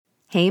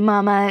Hey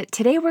mama,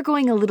 today we're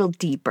going a little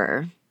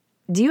deeper.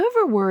 Do you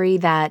ever worry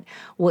that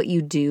what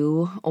you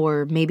do,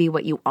 or maybe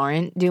what you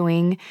aren't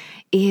doing,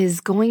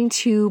 is going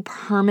to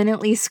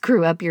permanently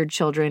screw up your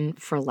children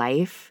for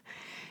life?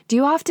 Do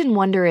you often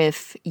wonder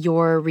if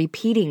you're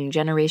repeating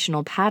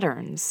generational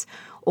patterns,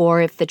 or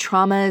if the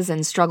traumas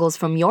and struggles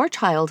from your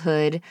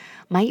childhood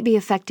might be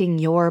affecting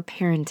your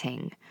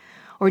parenting?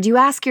 Or do you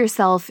ask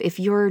yourself if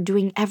you're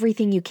doing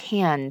everything you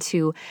can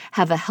to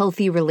have a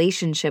healthy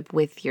relationship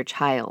with your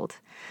child?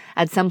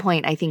 At some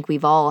point, I think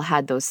we've all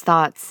had those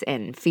thoughts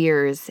and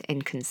fears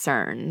and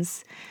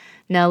concerns.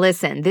 Now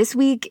listen, this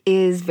week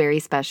is very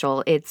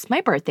special. It's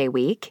my birthday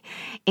week,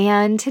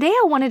 and today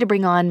I wanted to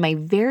bring on my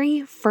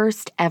very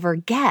first ever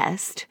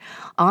guest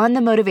on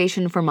the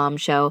Motivation for Mom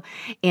show,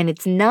 and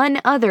it's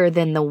none other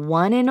than the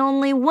one and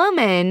only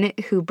woman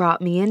who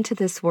brought me into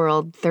this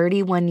world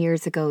 31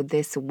 years ago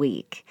this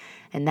week,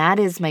 and that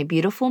is my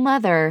beautiful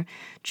mother,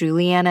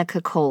 Juliana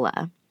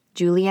Coccola.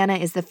 Juliana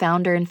is the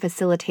founder and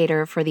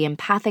facilitator for the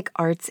Empathic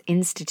Arts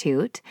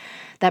Institute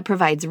that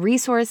provides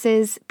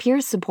resources, peer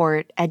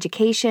support,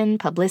 education,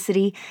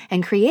 publicity,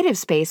 and creative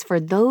space for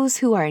those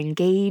who are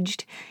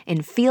engaged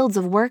in fields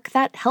of work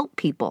that help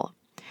people.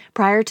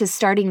 Prior to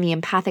starting the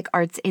Empathic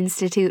Arts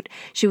Institute,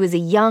 she was a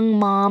young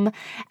mom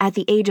at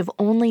the age of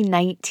only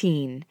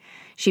 19.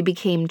 She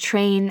became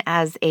trained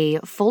as a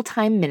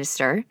full-time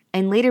minister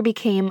and later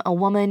became a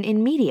woman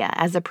in media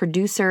as a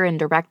producer and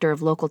director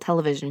of local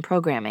television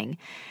programming,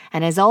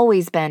 and has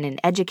always been an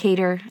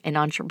educator and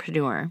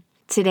entrepreneur.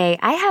 Today,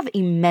 I have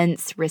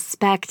immense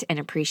respect and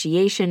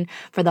appreciation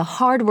for the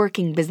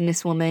hardworking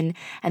businesswoman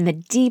and the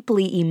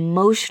deeply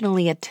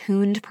emotionally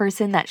attuned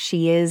person that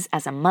she is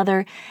as a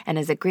mother and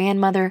as a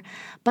grandmother,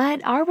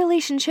 but our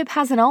relationship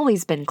hasn't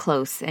always been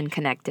close and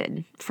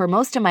connected. For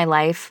most of my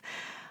life,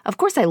 of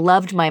course, I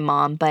loved my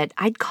mom, but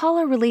I'd call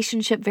our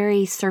relationship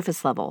very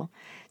surface level.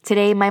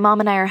 Today, my mom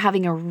and I are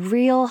having a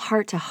real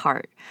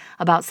heart-to-heart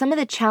about some of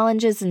the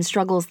challenges and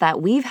struggles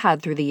that we've had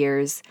through the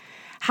years,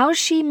 how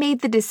she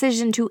made the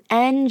decision to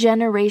end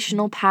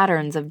generational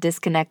patterns of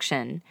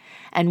disconnection,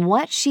 and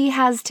what she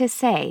has to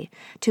say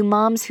to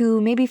moms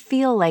who maybe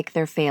feel like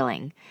they're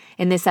failing.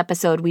 In this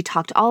episode, we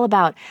talked all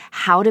about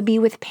how to be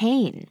with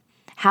pain,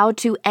 how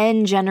to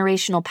end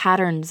generational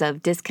patterns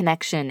of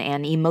disconnection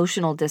and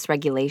emotional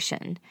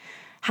dysregulation,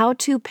 how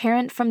to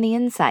parent from the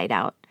inside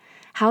out,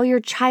 how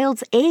your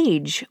child's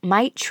age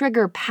might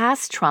trigger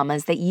past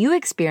traumas that you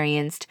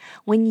experienced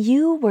when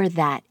you were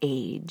that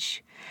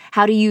age,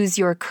 how to use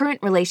your current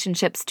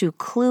relationships to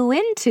clue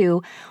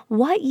into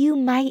what you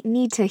might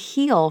need to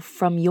heal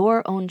from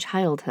your own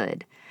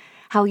childhood,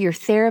 how your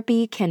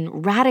therapy can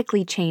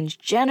radically change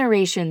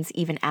generations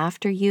even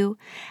after you,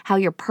 how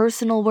your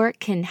personal work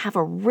can have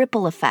a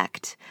ripple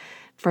effect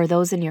for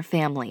those in your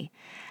family,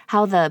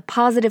 how the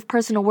positive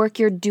personal work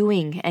you're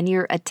doing and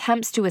your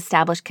attempts to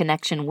establish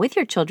connection with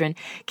your children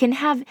can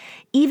have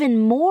even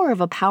more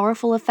of a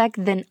powerful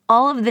effect than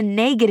all of the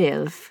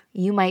negative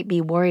you might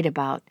be worried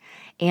about,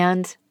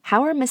 and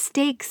how our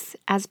mistakes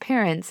as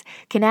parents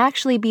can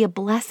actually be a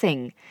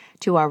blessing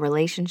to our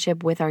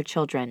relationship with our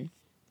children.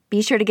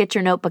 Be sure to get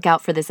your notebook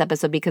out for this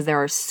episode because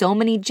there are so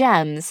many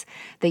gems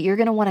that you're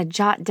going to want to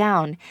jot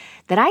down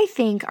that I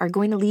think are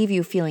going to leave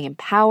you feeling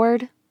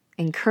empowered,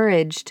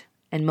 encouraged,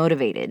 and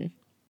motivated.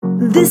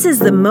 This is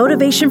the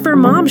Motivation for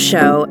Mom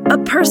Show, a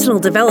personal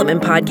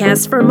development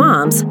podcast for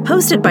moms,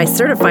 hosted by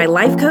certified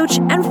life coach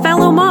and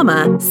fellow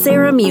mama,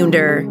 Sarah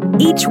Munder.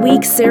 Each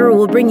week, Sarah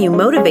will bring you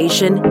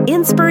motivation,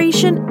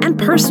 inspiration, and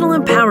personal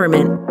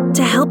empowerment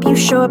to help you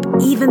show up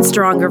even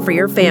stronger for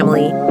your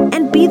family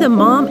and be the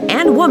mom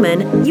and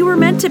woman you were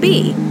meant to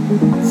be.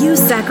 You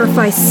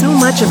sacrifice so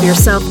much of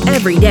yourself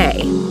every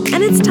day,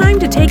 and it's time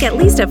to take at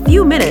least a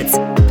few minutes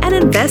and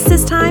invest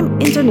this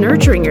time into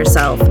nurturing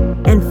yourself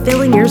and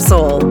filling your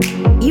soul.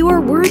 You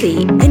are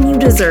worthy and you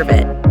deserve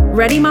it.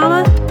 Ready,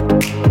 mama?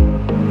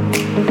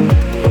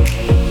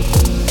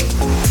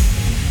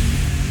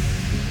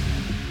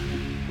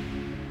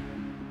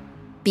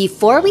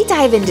 Before we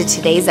dive into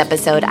today's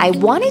episode, I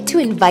wanted to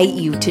invite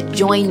you to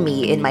join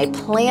me in my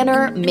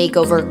Planner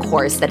Makeover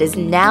course that is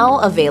now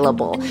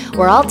available,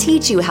 where I'll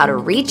teach you how to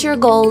reach your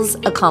goals,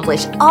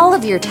 accomplish all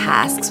of your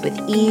tasks with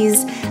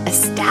ease,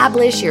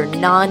 establish your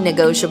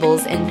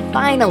non-negotiables, and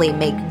finally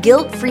make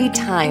guilt-free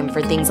time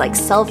for things like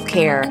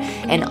self-care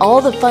and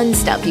all the fun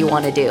stuff you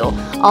want to do,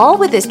 all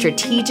with a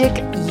strategic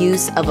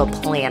use of a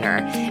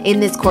planner. In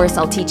this course,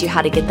 I'll teach you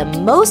how to get the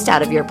most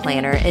out of your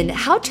planner and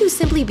how to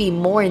simply be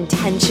more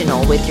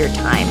intentional with your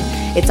time.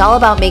 It's all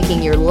about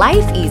making your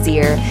life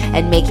easier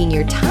and making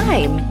your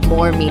time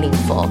more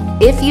meaningful.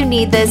 If you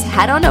need this,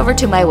 head on over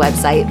to my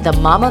website,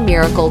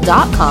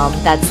 themamamiracle.com.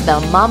 That's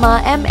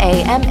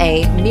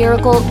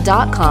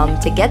themamamiracle.com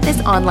to get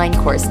this online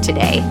course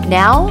today.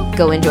 Now,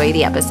 go enjoy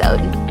the episode.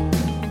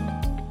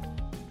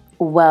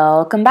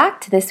 Welcome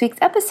back to this week's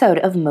episode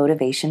of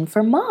Motivation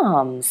for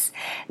Moms.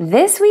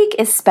 This week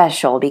is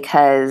special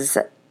because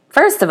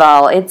first of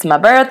all, it's my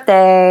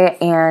birthday,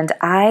 and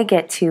I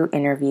get to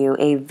interview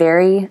a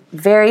very,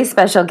 very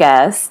special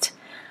guest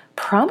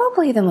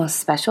probably the most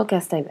special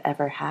guest I've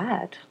ever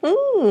had.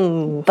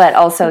 But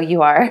also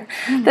you are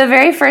the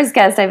very first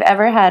guest I've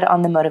ever had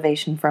on the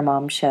Motivation for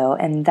Mom show.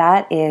 And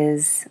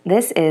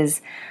this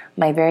is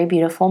my very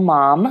beautiful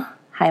mom.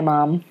 Hi,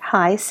 Mom.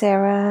 Hi,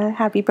 Sarah.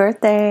 Happy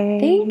birthday.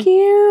 Thank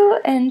you.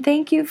 And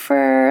thank you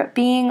for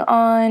being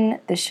on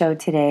the show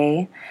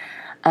today.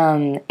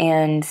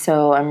 And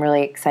so I'm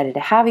really excited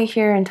to have you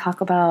here and talk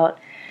about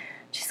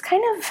just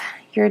kind of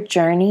your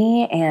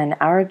journey and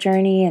our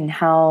journey and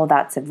how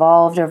that's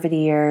evolved over the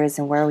years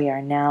and where we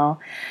are now.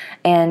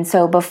 And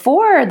so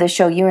before the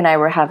show, you and I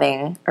were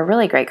having a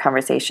really great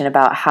conversation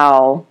about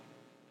how,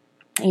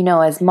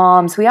 as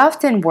moms, we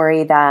often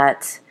worry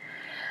that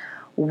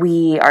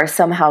we are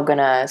somehow going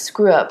to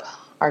screw up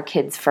our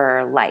kids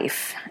for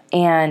life.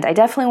 And I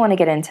definitely want to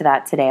get into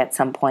that today at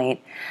some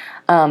point.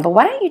 But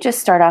why don't you just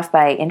start off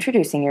by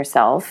introducing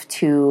yourself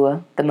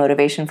to the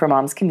Motivation for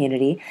Moms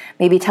community.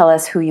 Maybe tell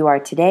us who you are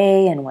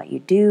today and what you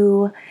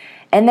do.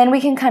 And then we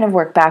can kind of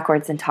work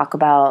backwards and talk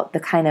about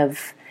the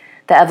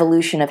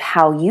evolution of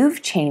how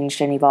you've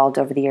changed and evolved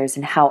over the years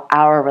and how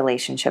our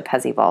relationship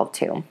has evolved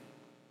too.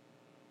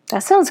 That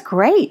sounds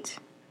great.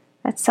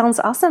 That sounds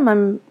awesome.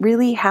 I'm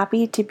really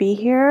happy to be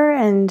here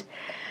and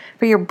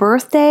for your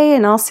birthday,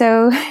 and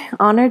also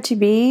honored to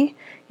be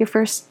your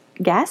first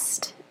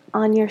guest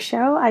on your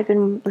show. I've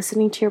been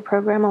listening to your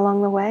program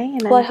along the way.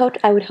 And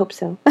I would hope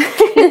so.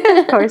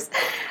 Of course.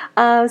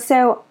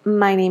 So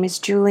my name is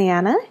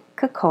Juliana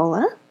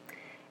Cocola.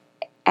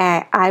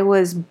 I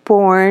was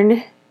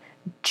born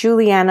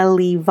Juliana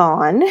Lee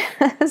Vaughn.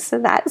 So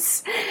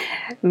that's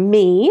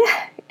me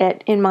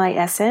in my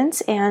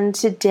essence. And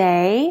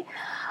today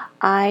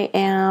I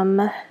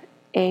am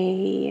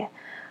a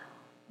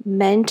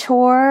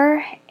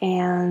mentor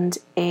and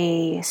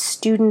a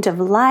student of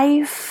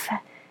life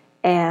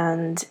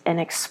and an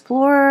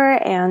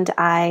explorer, and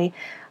I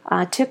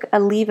took a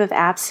leave of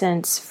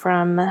absence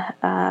from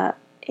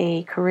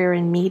a career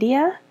in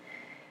media.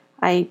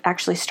 I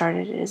actually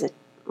started it as a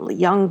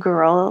young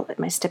girl.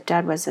 My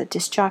stepdad was a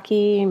disc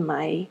jockey.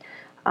 My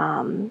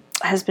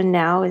husband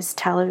now is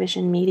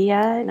television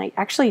media, and I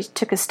actually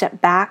took a step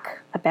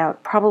back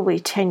about probably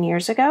 10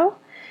 years ago.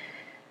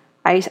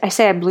 I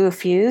say I blew a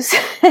fuse.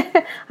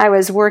 I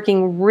was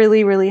working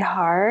really, really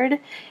hard,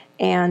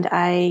 and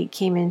I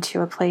came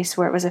into a place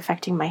where it was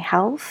affecting my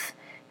health,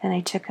 and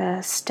I took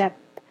a step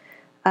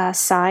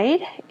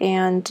aside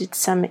and did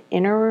some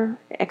inner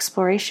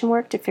exploration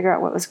work to figure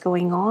out what was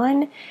going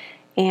on,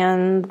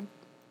 and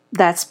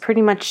that's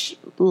pretty much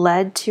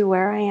led to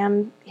where I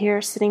am here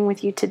sitting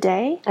with you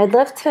today. I'd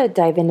love to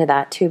dive into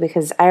that too,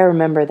 because I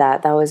remember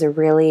that was a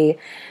really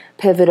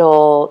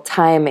pivotal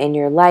time in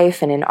your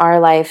life and in our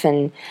life,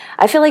 and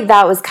I feel like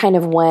that was kind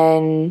of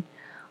when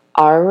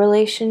our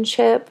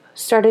relationship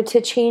started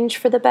to change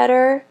for the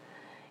better,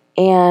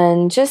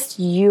 and just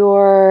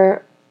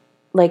your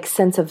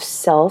sense of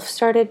self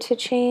started to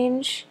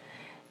change.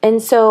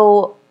 And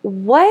so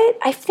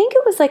I think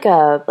it was like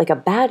a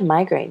bad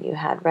migraine you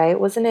had, right?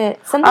 Wasn't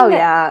it something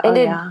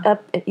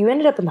you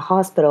ended up in the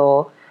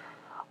hospital?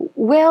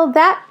 Well,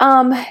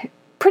 that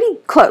pretty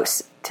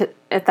close to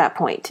at that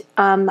point.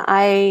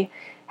 I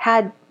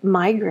had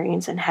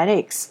migraines and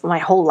headaches my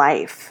whole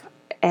life,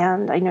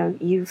 and I know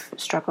you've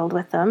struggled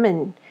with them,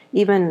 and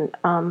even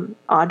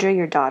Audrey,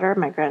 your daughter,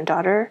 my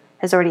granddaughter,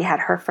 has already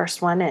had her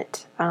first one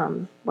at,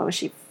 what was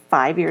she,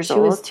 5 years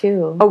old? She was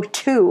 2. Oh,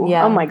 2.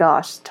 Yeah. Oh my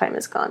gosh, time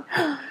is gone.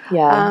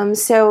 Yeah.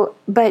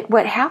 But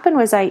what happened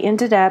was I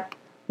ended up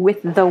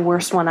with the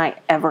worst one I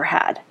ever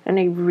had, and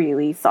I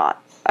really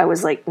thought I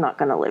was not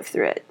going to live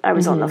through it. I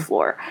was on the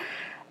floor.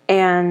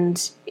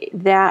 And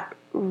that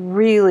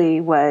really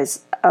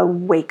was a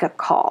wake-up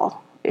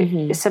call.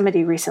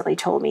 Somebody recently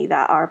told me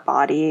that our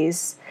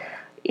bodies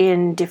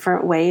in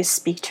different ways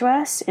speak to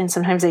us, and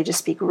sometimes they just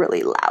speak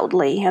really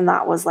loudly, and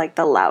that was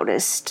the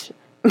loudest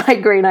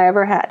migraine I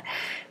ever had.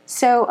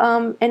 So,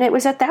 and it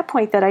was at that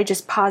point that I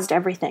just paused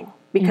everything,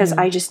 because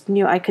I just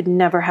knew I could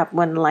never have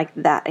one like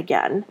that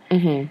again.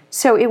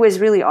 So it was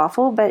really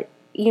awful, but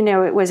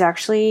it was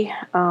actually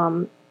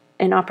an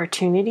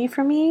opportunity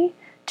for me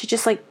to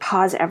just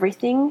pause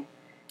everything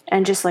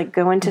and just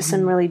go into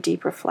some really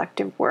deep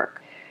reflective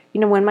work.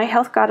 When my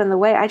health got in the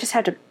way, I just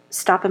had to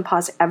stop and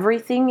pause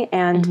everything,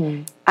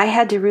 and I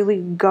had to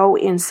really go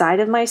inside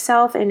of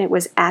myself, and it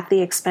was at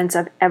the expense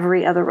of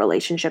every other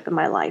relationship in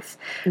my life.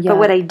 Yeah. But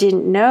what I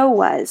didn't know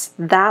was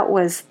that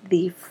was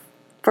the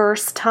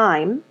first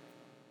time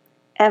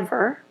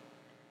ever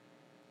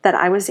that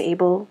I was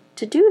able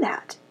to do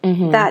that.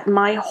 That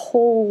my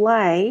whole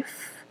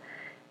life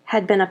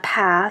had been a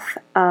path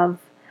of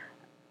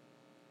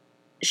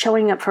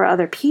showing up for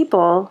other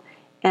people,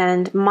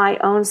 and my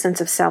own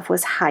sense of self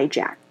was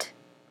hijacked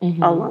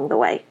along the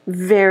way,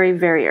 very,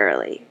 very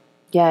early.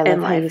 Yeah, I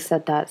love how you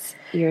said that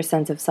your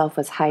sense of self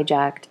was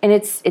hijacked. And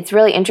it's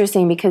really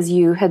interesting, because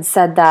you had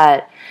said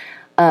that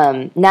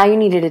now you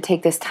needed to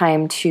take this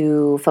time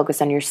to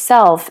focus on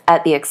yourself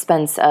at the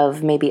expense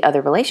of maybe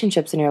other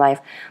relationships in your life.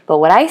 But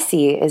what I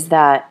see is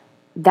that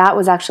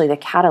was actually the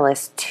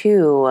catalyst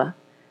to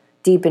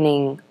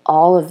deepening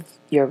all of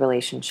your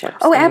relationships.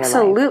 Oh, in your life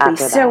absolutely.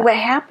 after So that. what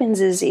happens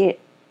is it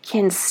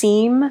can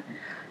seem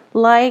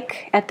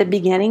like at the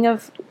beginning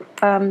of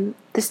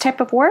this type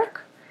of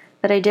work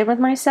that I did with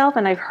myself,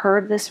 and I've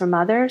heard this from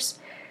others,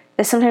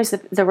 that sometimes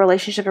the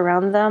relationship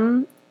around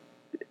them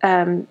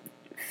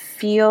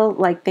feel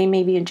like they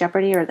may be in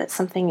jeopardy, or that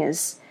something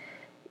is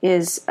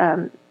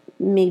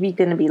maybe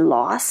going to be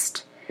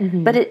lost.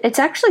 Mm-hmm. But it's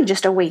actually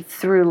just a way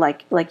through,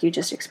 like you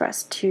just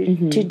expressed,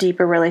 to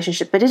deeper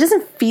relationship. But it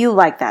doesn't feel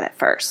like that at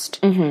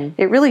first.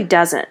 Mm-hmm. It really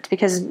doesn't,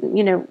 because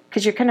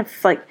you're kind of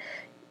like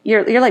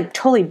you're like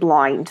totally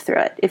blind through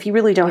it if you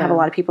really don't have a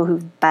lot of people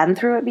who've been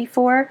through it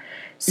before.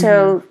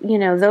 So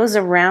those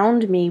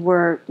around me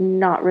were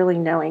not really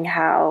knowing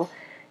how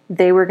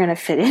they were going to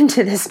fit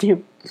into this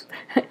new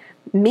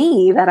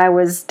me that I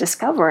was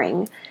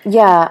discovering.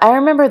 Yeah, I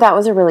remember that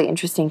was a really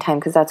interesting time,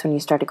 because that's when you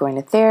started going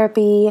to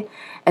therapy,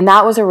 and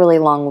that was a really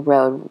long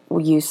road.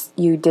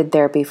 You did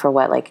therapy for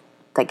what, like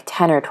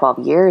 10 or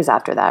 12 years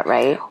after that,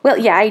 right? Well,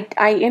 yeah,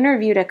 I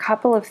interviewed a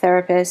couple of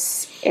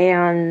therapists,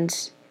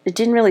 and it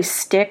didn't really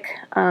stick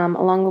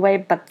along the way,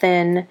 but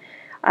then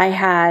I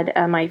had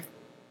my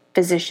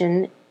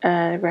physician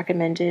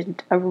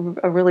recommended a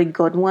really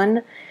good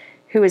one,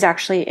 who was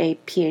actually a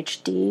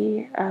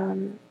PhD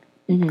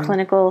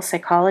clinical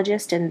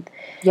psychologist, and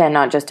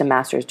not just a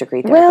master's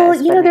degree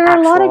therapist. Well, there are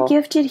a lot of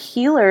gifted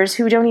healers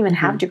who don't even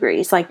have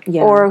degrees,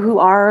 or who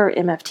are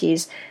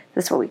MFTs.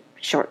 That's what we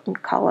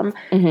call them.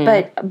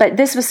 Mm-hmm. But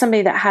this was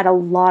somebody that had a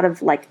lot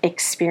of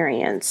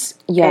experience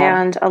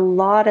and a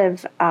lot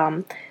of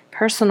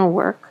personal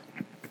work.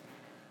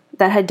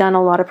 That had done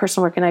a lot of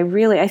personal work, and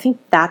I think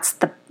that's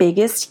the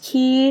biggest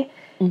key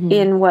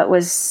in what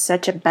was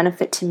such a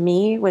benefit to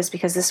me, was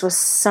because this was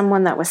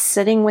someone that was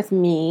sitting with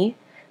me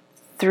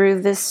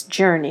through this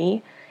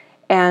journey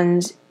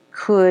and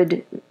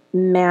could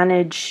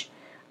manage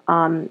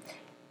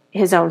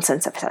his own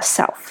sense of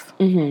self,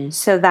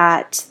 so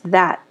that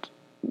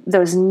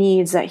those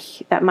needs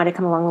that might have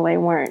come along the way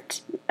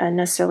weren't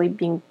necessarily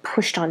being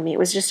pushed on me. It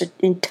was just an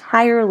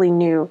entirely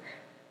new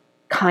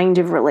kind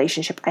of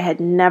relationship I had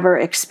never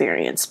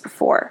experienced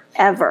before,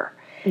 ever.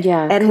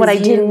 Yeah. And what I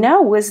didn't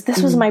know was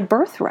this was my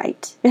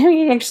birthright.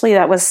 Actually,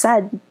 that was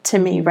said to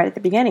me right at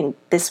the beginning.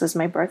 This was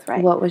my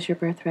birthright. What was your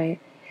birthright?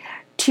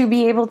 To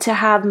be able to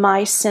have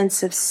my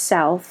sense of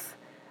self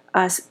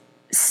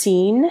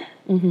seen,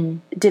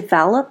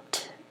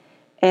 developed,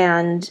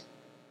 and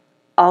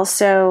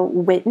also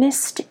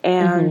witnessed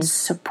and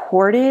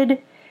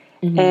supported.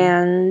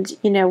 And,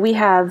 we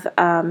have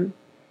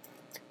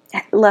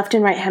left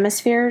and right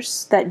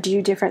hemispheres that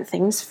do different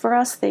things for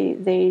us.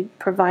 They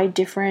provide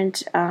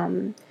different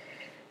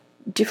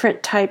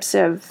types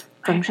of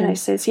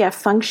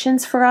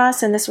functions for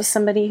us. And this was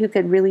somebody who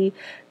could really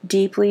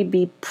deeply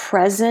be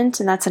present,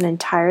 and that's an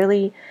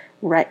entirely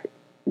right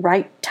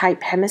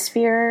type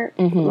hemisphere.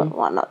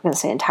 Well, I'm not going to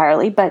say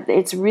entirely, but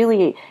it's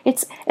really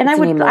and I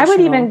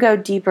would even go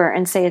deeper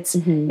and say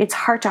it's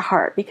heart to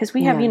heart, because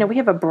we have we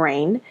have a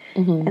brain,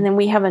 and then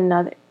we have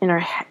another in our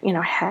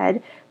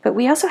head, but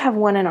we also have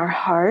one in our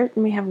heart,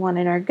 and we have one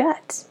in our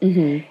gut.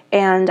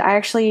 And I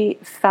actually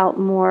felt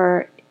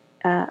more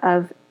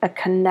of a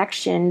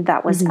connection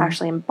that was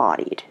actually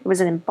embodied. It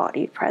was an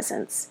embodied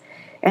presence.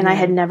 And I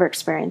had never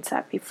experienced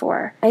that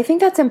before. I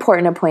think that's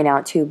important to point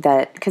out, too,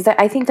 that because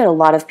I think that a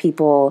lot of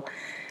people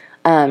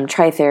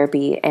try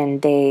therapy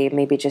and they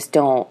maybe just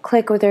don't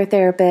click with their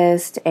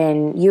therapist.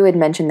 And you had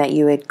mentioned that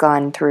you had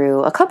gone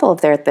through a couple of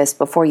therapists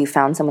before you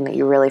found someone that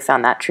you really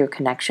found that true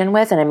connection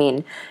with. And I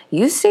mean,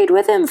 you stayed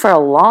with him for a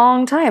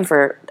long time,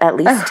 for at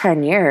least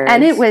 10 years.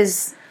 And it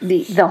was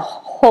the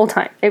whole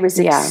time. It was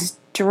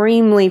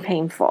extremely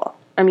painful.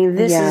 I mean,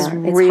 this is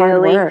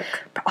really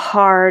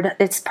hard.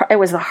 It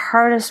was the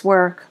hardest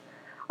work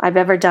I've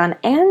ever done,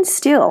 and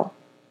still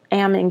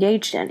am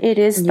engaged in. It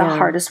is the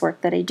hardest work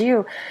that I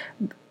do.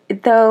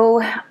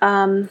 Though,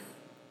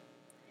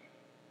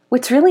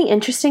 what's really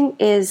interesting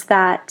is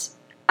that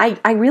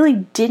I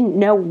really didn't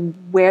know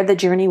where the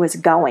journey was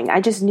going. I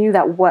just knew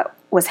that what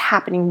was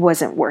happening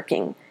wasn't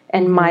working,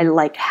 and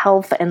my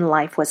health and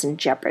life was in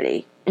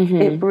jeopardy.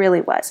 It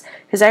really was.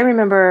 Because I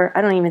remember,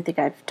 I don't even think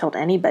I've told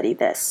anybody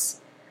this.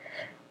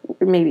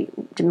 Maybe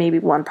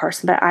one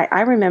person, but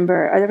I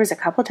remember there was a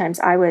couple of times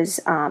I was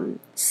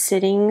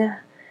sitting.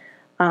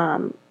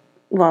 There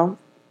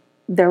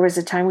was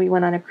a time we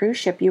went on a cruise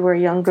ship. You were a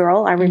young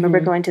girl. I remember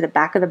going to the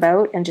back of the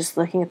boat and just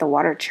looking at the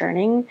water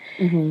churning,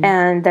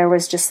 and there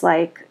was just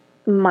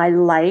my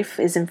life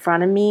is in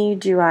front of me.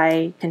 Do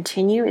I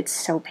continue? It's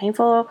so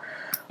painful,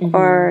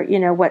 or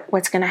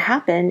what's going to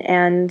happen?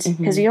 And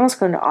because you almost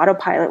go into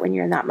autopilot when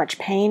you're in that much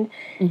pain,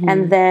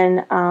 and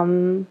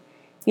then.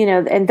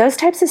 And those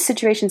types of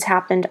situations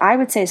happened, I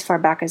would say, as far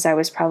back as I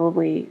was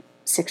probably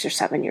 6 or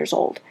 7 years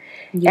old.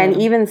 Yeah. And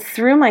even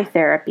through my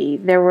therapy,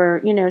 there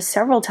were,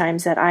 several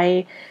times that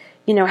I,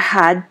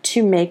 had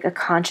to make a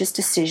conscious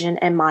decision.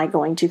 Am I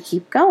going to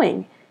keep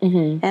going?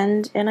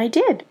 And I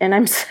did. And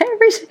I'm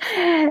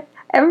sorry.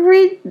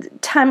 every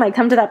time I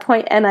come to that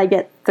point and I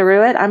get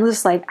through it, I'm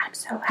just like, I'm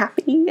so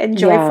happy and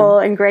joyful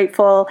and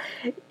grateful.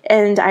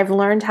 And I've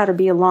learned how to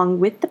be along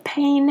with the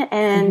pain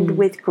and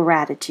with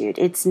gratitude.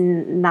 It's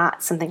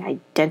not something I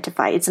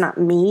identify. It's not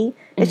me.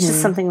 It's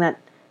just something that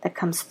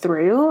comes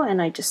through,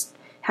 and I just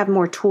have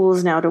more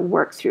tools now to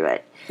work through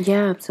it.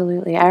 Yeah,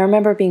 absolutely. I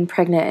remember being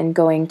pregnant and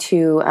going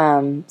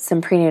to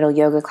some prenatal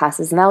yoga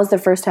classes, and that was the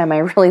first time I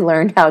really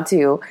learned how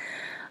to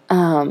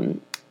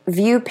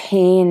view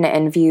pain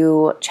and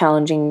view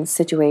challenging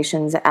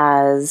situations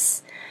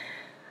as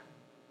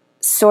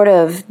sort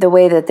of the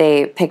way that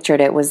they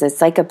pictured it was it's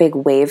like a big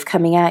wave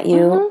coming at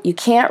you. You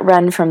can't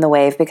run from the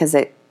wave because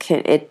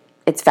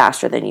it's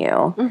faster than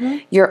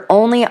you. Your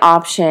only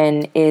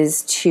option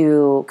is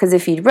to, because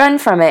if you run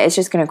from it, it's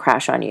just going to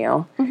crash on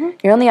you.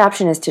 Your only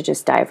option is to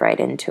just dive right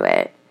into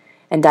it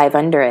and dive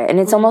under it. And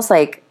it's almost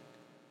like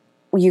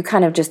you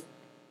kind of just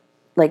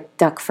like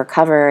duck for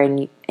cover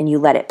and you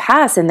let it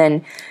pass. And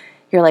then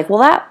you're like, well,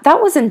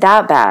 that wasn't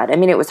that bad. I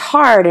mean, it was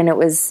hard and it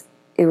was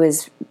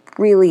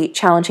really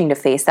challenging to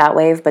face that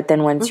wave. But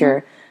then once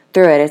you're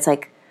through it, it's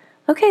like,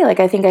 okay, like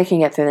I think I can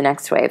get through the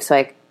next wave.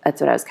 So that's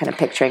what I was kind of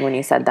picturing when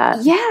you said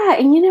that. Yeah.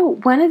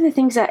 And one of the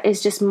things that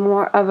is just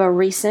more of a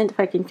recent, if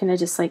I can kind of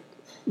just like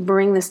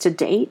bring this to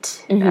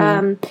date,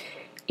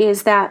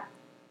 is that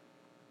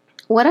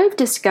what I've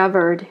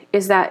discovered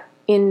is that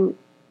when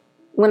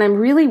I'm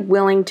really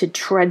willing to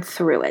tread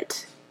through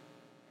it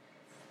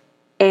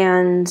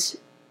and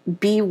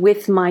be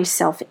with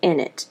myself in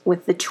it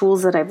with the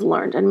tools that I've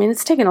learned. I mean,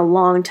 it's taken a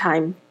long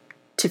time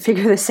to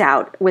figure this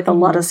out with a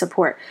lot of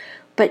support.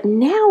 But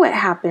now what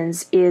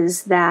happens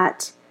is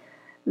that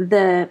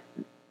the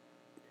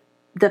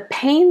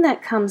pain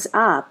that comes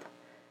up,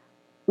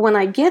 when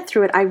I get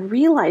through it, I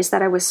realize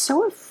that I was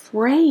so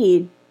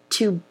afraid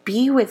to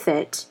be with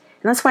it.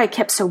 And that's why I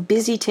kept so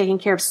busy taking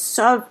care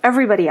of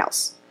everybody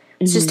else.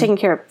 It's just taking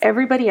care of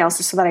everybody else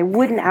so that I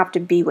wouldn't have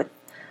to be with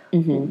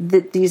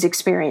these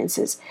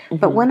experiences.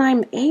 But when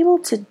I'm able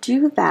to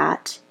do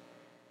that,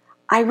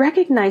 I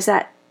recognize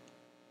that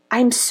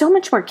I'm so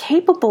much more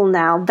capable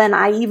now than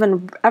I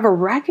even ever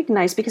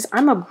recognized, because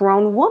I'm a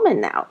grown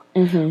woman now,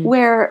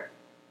 where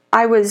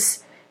I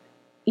was,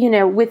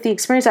 with the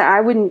experience,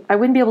 I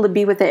wouldn't be able to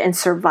be with it and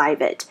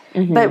survive it.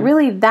 But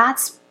really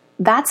that's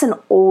an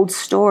old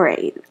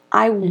story.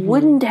 I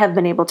wouldn't have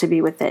been able to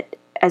be with it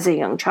as a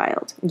young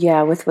child.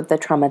 Yeah, with the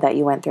trauma that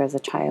you went through as a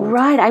child.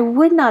 Right, I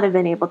would not have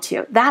been able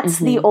to. That's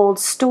the old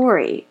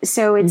story.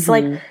 So it's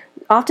like,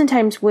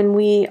 oftentimes when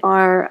we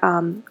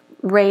are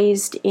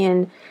raised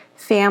in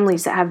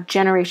families that have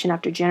generation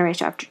after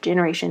generation after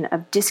generation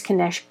of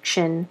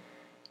disconnection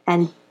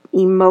and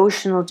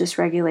emotional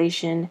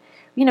dysregulation,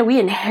 we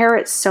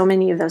inherit so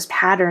many of those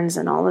patterns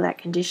and all of that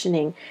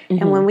conditioning.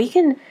 And when we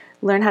can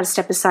learn how to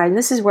step aside, and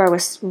this is where I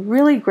was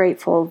really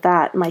grateful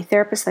that my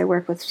therapist I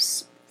worked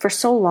with for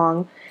so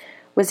long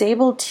was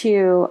able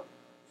to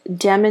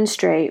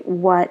demonstrate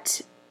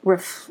what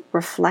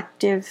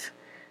reflective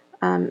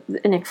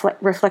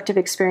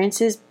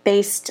experiences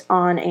based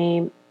on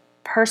a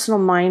personal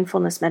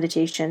mindfulness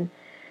meditation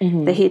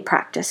that he had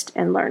practiced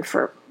and learned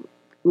for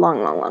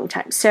long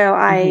time. So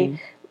I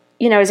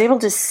was able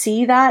to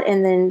see that,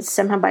 and then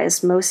somehow by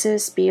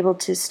osmosis be able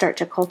to start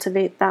to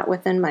cultivate that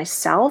within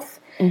myself,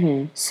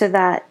 so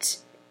that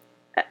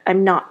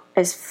I'm not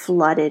as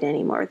flooded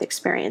anymore with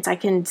experience. I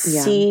can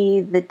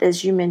see that,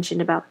 as you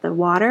mentioned about the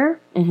water,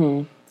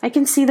 I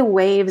can see the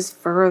waves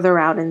further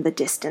out in the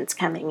distance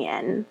coming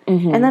in.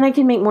 And then I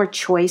can make more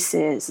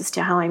choices as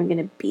to how I'm going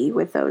to be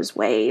with those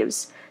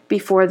waves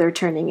before they're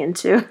turning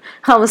into,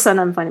 all of a sudden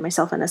I'm finding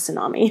myself in a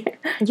tsunami,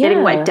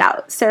 getting wiped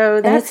out.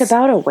 So it's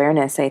about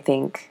awareness, I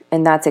think.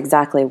 And that's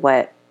exactly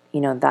what,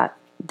 that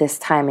this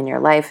time in your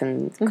life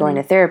and going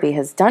to therapy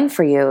has done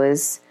for you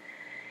is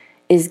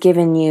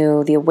given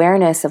you the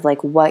awareness of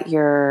like what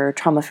your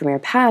trauma from your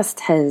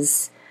past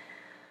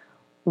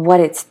what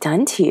it's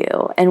done to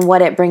you and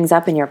what it brings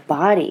up in your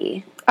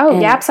body. Oh,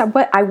 yeah,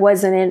 but I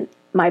wasn't in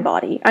my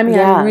body. I mean,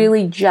 I'm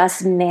really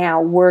just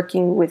now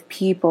working with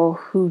people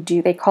who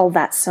they call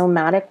that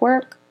somatic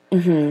work.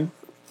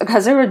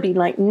 Because there would be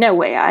like no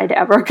way I'd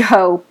ever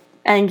go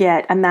and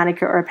get a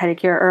manicure or a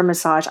pedicure or a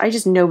massage.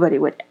 Nobody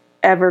would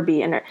ever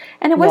be in it.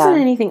 And it wasn't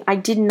anything I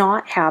did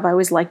not have. I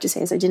always like to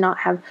say is I did not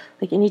have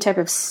like any type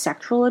of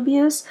sexual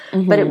abuse,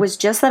 but it was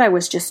just that I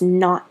was just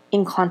not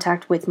in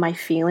contact with my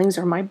feelings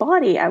or my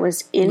body. I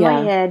was in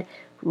my head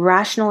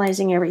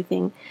rationalizing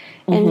everything.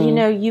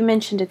 And you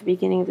mentioned at the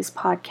beginning of this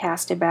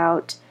podcast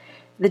about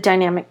the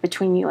dynamic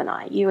between you and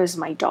I, you as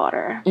my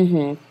daughter.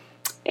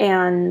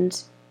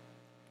 And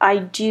I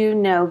do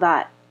know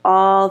that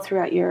all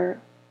throughout your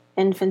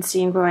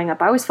infancy and growing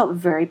up, I always felt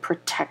very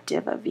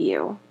protective of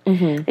you.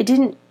 I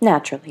didn't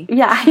naturally.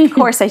 Yeah, of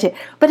course I did.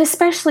 But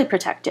especially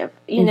protective,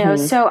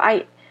 so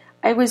I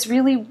was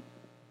really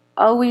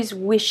always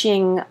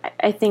wishing,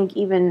 I think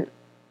even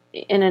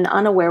in an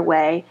unaware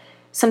way,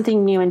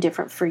 something new and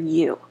different for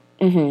you.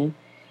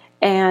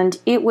 And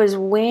it was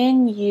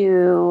when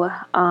you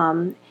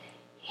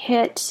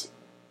hit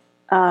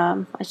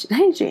I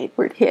should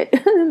word hit.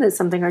 That's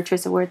something our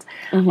choice of words.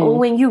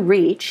 When you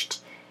reached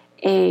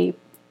a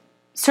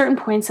certain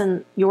points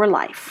in your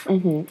life.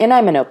 And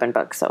I'm an open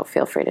book, so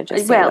feel free to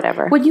just say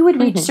whatever. When you would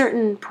reach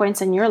certain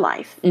points in your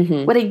life,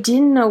 what I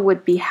didn't know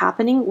would be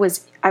happening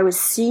was I was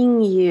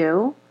seeing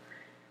you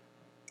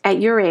at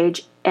your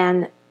age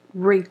and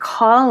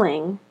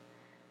recalling,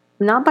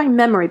 not by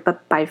memory,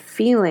 but by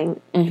feeling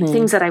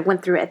things that I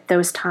went through at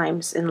those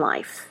times in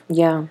life.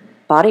 Yeah.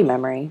 Body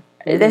memory.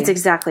 That's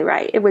exactly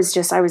right. It was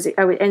just, I was,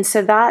 and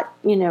so that,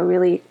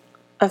 really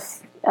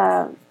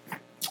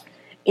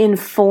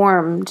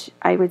informed,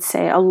 I would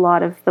say, a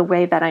lot of the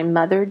way that I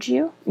mothered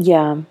you.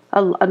 Yeah.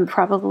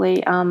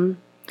 Probably.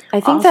 I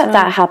think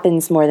that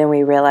happens more than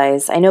we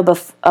realize. I know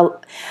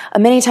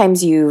many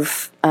times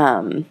you've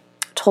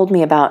told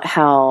me about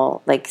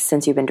how, like,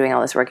 since you've been doing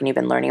all this work and you've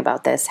been learning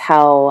about this,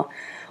 how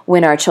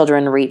when our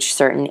children reach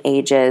certain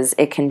ages,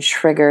 it can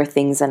trigger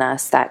things in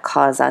us that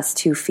cause us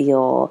to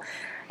feel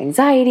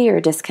anxiety or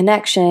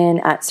disconnection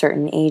at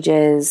certain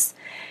ages.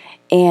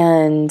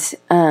 And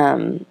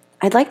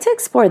I'd like to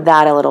explore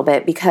that a little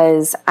bit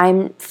because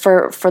I'm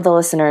for the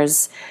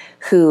listeners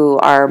who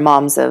are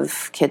moms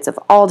of kids of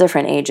all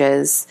different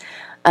ages.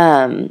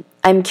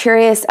 I'm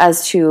curious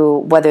as to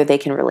whether they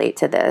can relate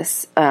to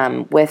this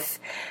with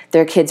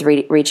their kids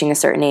reaching a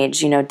certain age.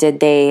 Did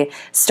they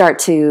start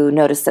to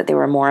notice that they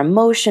were more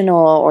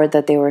emotional or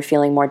that they were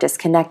feeling more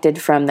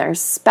disconnected from their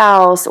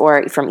spouse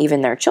or from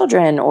even their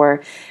children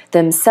or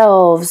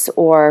themselves,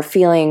 or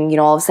feeling,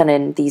 all of a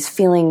sudden these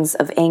feelings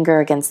of anger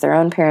against their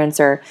own parents,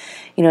 or,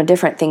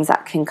 different things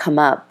that can come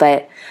up.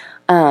 But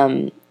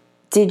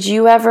did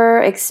you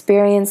ever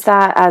experience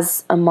that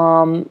as a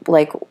mom?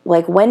 Like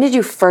when did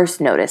you first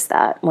notice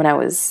that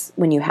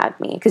when you had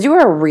me? Because you were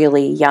a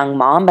really young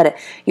mom, but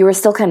you were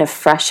still kind of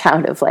fresh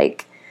out of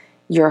like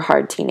your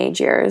hard teenage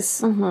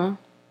years.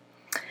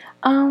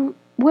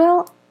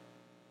 Well,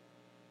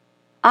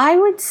 I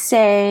would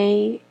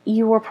say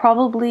you were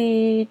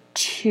probably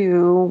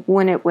 2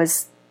 when it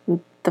was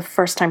the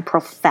first time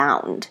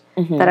profound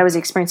that I was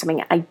experiencing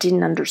something I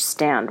didn't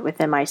understand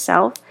within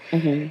myself.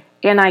 And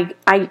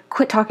I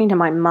quit talking to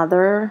my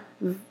mother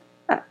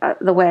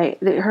the way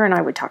that her and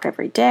I would talk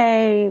every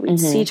day. We'd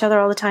see each other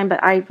all the time.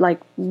 But I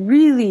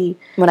really...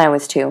 When I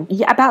was 2?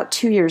 Yeah, about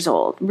 2 years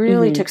old.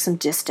 Really took some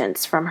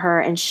distance from her.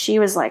 And she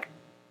was like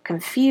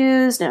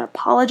confused and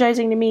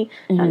apologizing to me,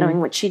 not knowing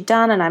what she'd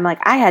done. And I'm like,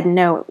 I had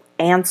no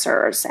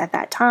answers at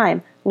that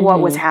time.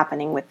 What was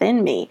happening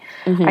within me.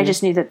 I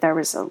just knew that there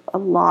was a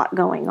lot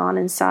going on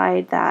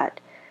inside that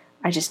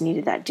I just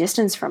needed that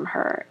distance from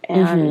her.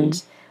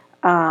 And...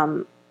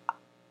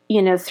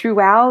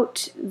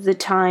 throughout the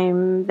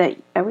time that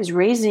I was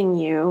raising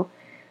you,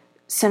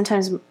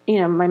 sometimes,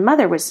 my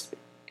mother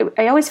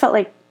I always felt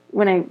like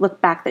when I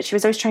look back that she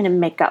was always trying to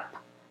make up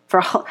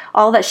for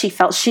all that she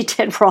felt she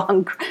did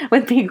wrong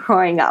with me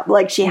growing up.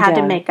 Like she had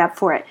to make up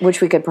for it.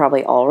 Which we could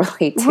probably all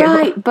relate to.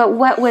 Right. But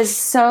what was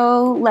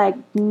so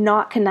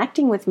not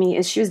connecting with me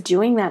is she was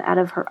doing that out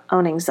of her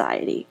own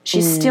anxiety.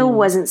 She still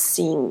wasn't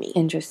seeing me.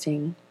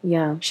 Interesting.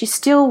 Yeah. She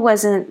still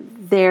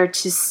wasn't there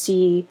to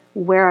see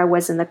where I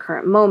was in the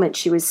current moment.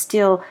 She was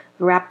still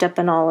wrapped up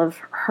in all of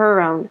her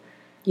own,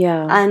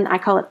 I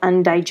call it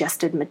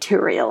undigested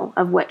material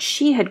of what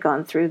she had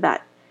gone through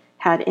that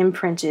had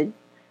imprinted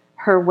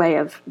her way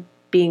of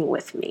being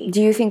with me.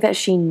 Do you think that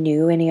she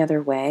knew any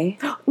other way?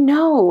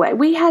 No.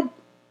 We had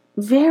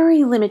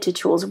very limited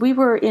tools. We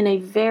were in a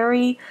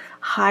very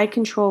high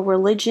control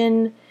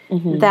religion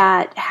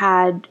that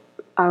had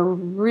a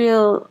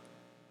real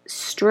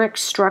strict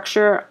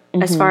structure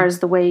as far as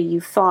the way you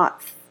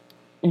thought,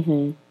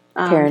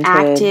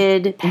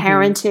 acted,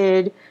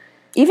 parented.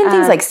 Even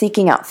things like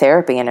seeking out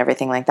therapy and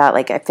everything like that.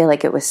 Like I feel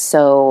like it was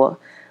so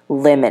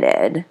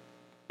limited.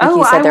 Like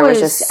you said, there was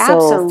just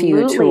so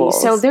few tools.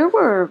 So there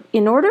were,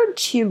 in order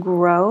to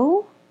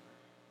grow,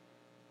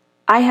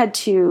 I had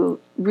to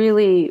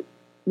really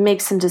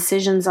make some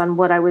decisions on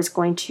what I was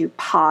going to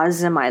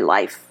pause in my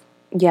life.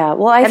 Yeah,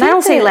 well, I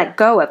don't say let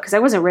go of, because I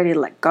wasn't ready to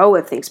let go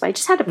of things, but I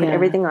just had to put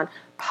everything on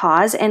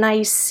pause. And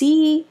I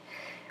see,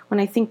 when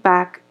I think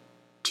back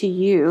to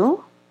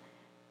you,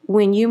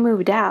 when you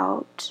moved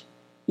out,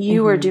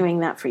 you were doing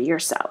that for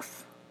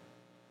yourself.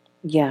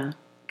 Yeah.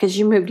 Because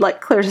you moved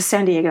clear to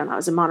San Diego and I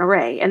was in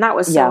Monterey. And that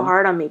was so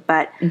hard on me.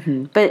 But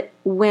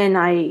when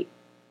I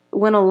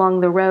went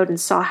along the road and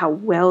saw how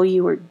well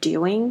you were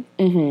doing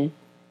and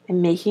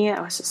making it,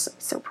 I was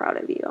just so proud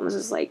of you. I was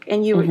just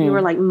and you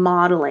were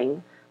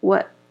modeling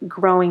what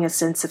growing a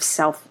sense of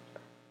self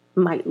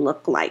might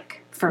look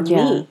like for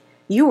me.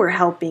 You were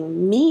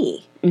helping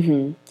me.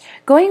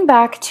 Going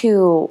back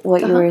to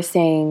what you were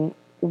saying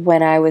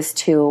when I was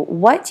 2,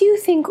 what do you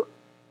think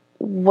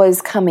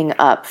was coming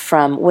up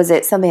from? Was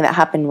it something that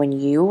happened when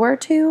you were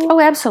 2?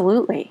 Oh,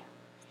 absolutely.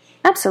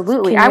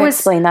 Absolutely. Can you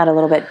explain that a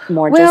little bit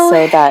more, just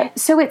so that...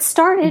 So it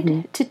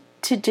started to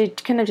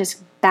kind of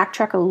just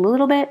backtrack a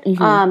little bit.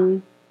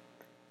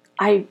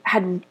 I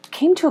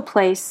came to a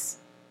place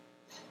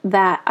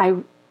that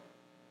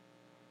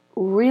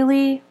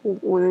really,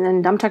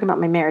 and I'm talking about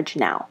my marriage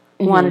now,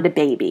 wanted a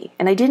baby.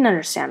 And I didn't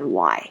understand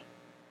why.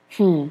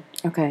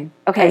 Okay.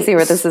 I see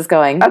where this is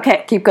going.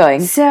 Okay. Keep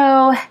going.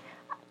 So,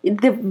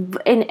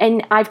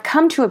 and I've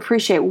come to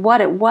appreciate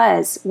what it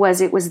was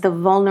the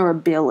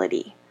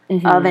vulnerability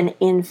of an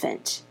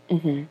infant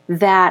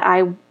that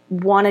I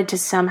wanted to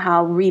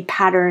somehow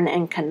repattern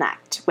and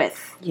connect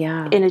with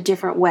in a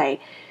different way.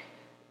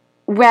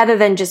 Rather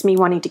than just me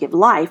wanting to give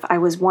life, I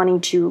was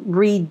wanting to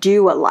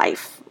redo a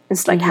life.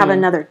 It's like have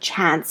another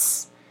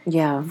chance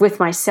with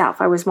myself.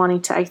 I was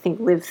wanting to, I think,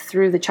 live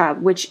through the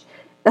child, which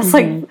that's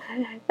like,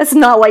 that's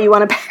not why you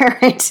want to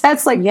parent.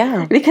 That's like,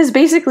 because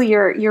basically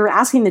you're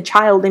asking the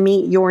child to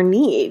meet your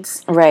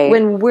needs. Right.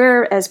 When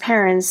we're, as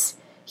parents,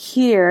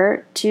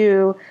 here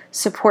to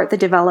support the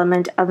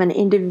development of an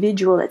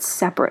individual that's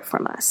separate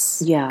from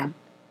us. Yeah.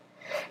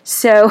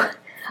 So,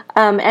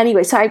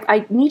 anyway, so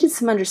I needed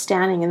some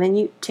understanding. And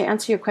then to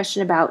answer your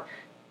question about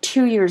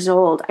 2 years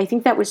old, I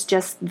think that was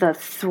just the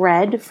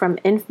thread from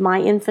my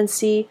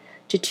infancy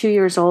to 2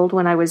 years old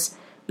when I was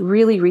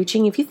really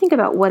reaching. If you think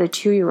about what a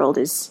 2-year-old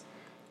is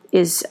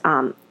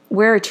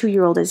where a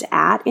 2-year-old is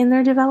at in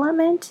their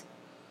development,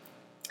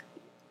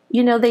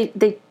 you know,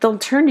 they'll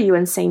turn to you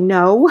and say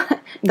no.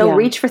 They'll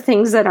reach for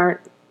things that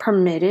aren't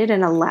permitted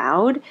and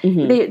allowed.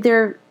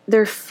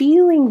 They're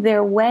feeling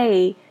their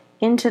way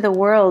into the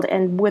world,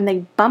 and when they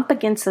bump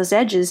against those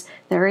edges,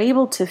 they're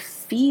able to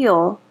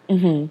feel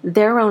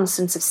their own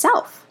sense of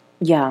self.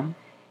 Yeah.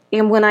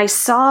 And when I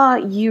saw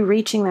you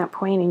reaching that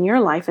point in your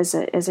life as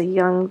a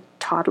young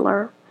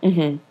toddler,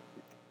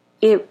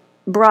 it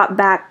brought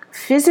back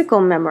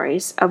physical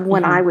memories of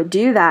when I would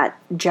do that,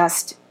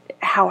 just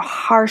how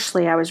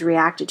harshly I was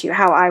reacted to,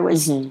 how I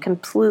was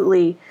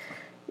completely,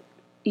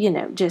 you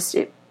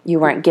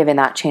weren't given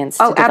that chance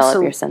to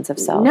develop your sense of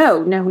self.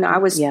 No. I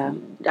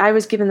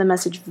was given the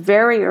message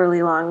very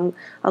early on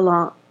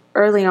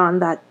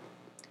that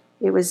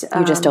it was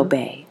you just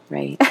obey,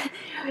 right?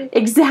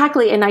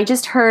 Exactly. And I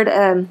just heard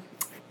I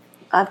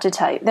have to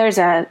tell you, there's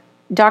a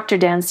Dr.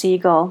 Dan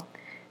Siegel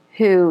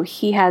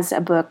he has a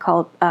book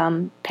called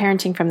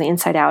Parenting from the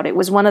Inside Out. It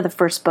was one of the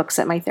first books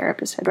that my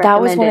therapist had recommended.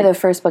 That was one of the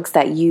first books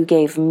that you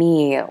gave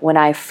me when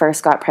I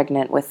first got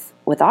pregnant with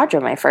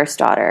Audra, my first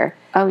daughter.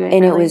 Oh, yeah.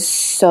 And it was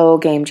so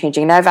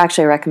game-changing. And I've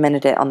actually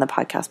recommended it on the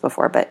podcast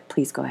before, but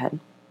please go ahead.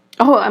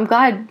 Oh, I'm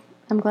glad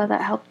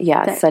that helped.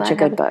 Yeah, it's such a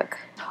good book.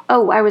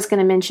 Oh, I was going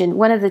to mention,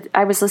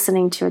 I was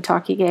listening to a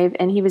talk he gave,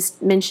 and he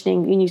was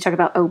mentioning, when you talk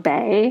about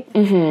obey,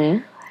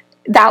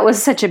 that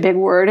was such a big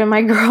word in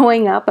my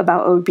growing up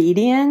about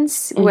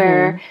obedience,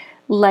 where,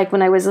 like,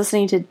 when I was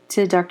listening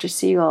to Dr.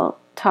 Siegel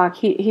talk,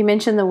 he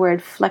mentioned the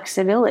word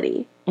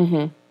flexibility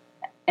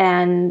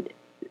and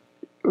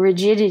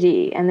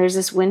rigidity, and there's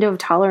this window of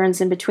tolerance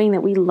in between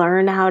that we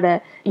learn how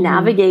to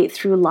navigate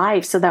through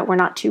life so that we're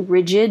not too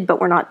rigid, but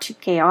we're not too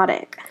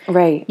chaotic.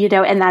 Right. You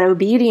know, and that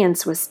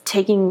obedience was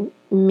taking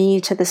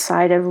me to the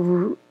side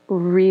of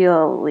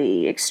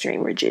really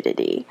extreme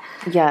rigidity.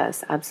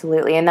 Yes,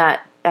 absolutely. And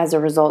that, as a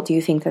result, do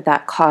you think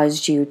that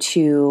caused you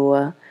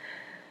to...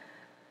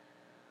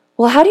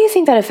 Well, how do you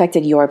think that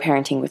affected your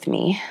parenting with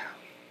me?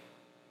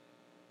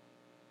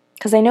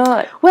 Because I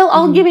know... Well,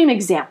 I'll give you an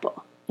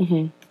example.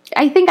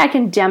 I think I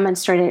can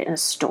demonstrate it in a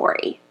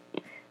story.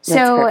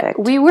 So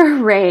we were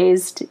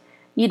raised,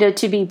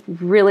 to be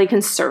really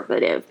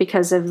conservative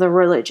because of the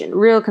religion,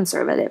 real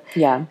conservative.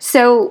 Yeah.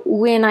 So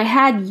when I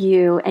had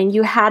you, and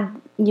you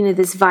had,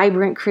 this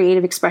vibrant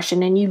creative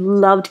expression, and you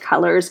loved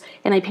colors,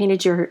 and I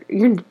painted your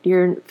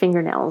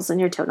fingernails and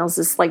your toenails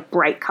this like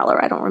bright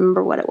color. I don't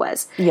remember what it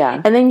was.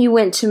 Yeah. And then you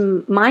went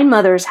to my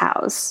mother's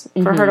house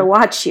for her to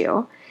watch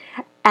you,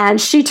 and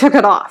she took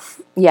it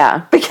off.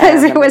 Yeah.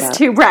 Because it was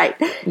too bright.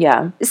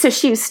 Yeah. So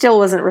she still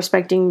wasn't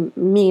respecting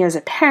me as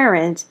a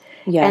parent.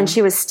 Yeah. And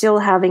she was still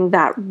having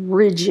that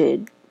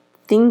rigid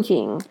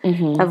thinking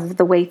of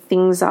the way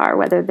things are,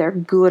 whether they're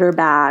good or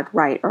bad,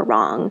 right or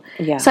wrong.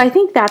 Yeah. So I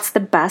think that's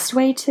the best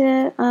way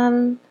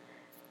to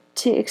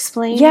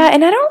explain. Yeah,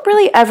 and I don't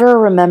really ever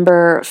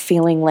remember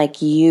feeling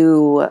like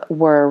you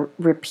were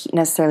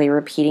necessarily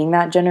repeating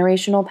that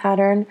generational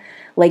pattern.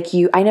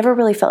 I never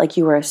really felt like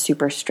you were a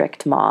super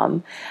strict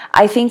mom.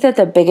 I think that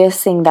the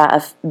biggest thing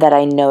that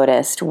I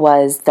noticed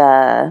was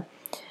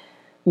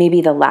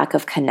maybe the lack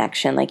of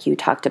connection, like you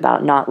talked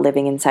about, not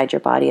living inside your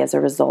body as a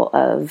result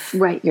of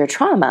your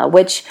trauma,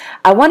 which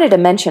I wanted to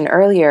mention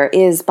earlier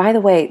is, by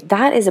the way,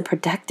 that is a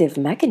protective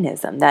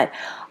mechanism that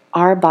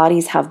our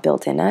bodies have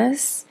built in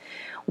us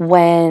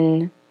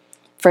when...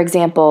 For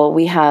example,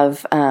 we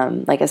have,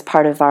 as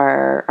part of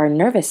our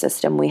nervous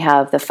system, we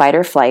have the fight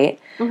or flight,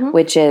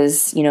 which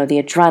is, the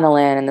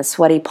adrenaline and the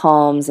sweaty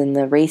palms and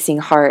the racing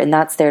heart. And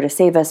that's there to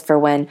save us for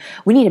when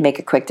we need to make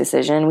a quick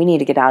decision. We need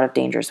to get out of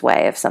danger's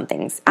way if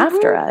something's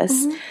after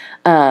us.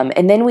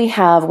 And then we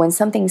have when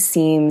something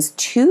seems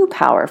too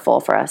powerful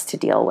for us to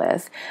deal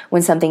with,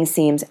 when something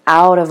seems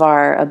out of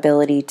our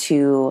ability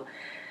to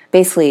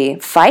basically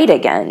fight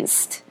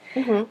against,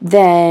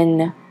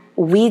 then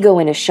we go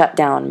into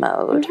shutdown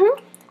mode.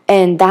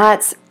 And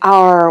that's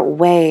our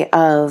way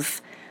of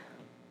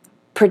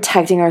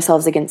protecting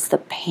ourselves against the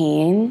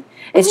pain.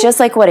 It's just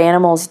like what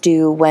animals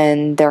do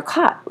when they're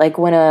caught. Like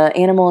when an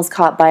animal is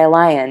caught by a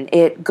lion,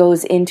 it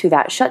goes into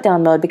that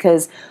shutdown mode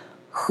because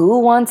who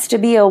wants to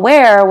be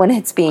aware when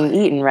it's being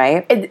eaten,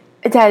 right?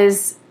 That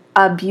is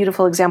a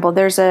beautiful example.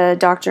 There's a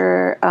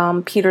Dr.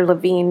 Peter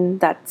Levine,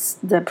 that's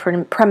the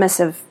premise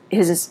of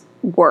his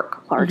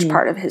work, large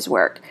part of his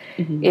work,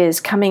 is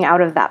coming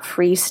out of that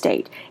freeze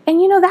state. And,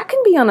 that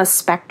can be on a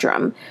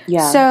spectrum.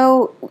 Yeah.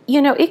 So,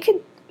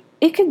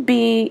 it could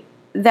be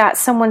that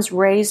someone's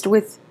raised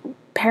with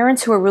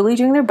parents who are really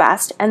doing their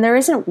best, and there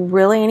isn't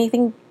really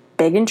anything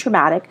big and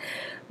traumatic,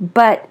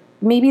 but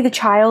maybe the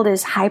child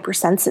is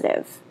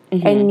hypersensitive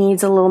and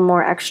needs a little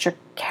more extra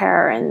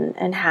care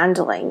and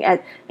handling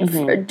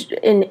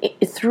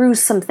through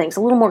some things,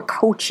 a little more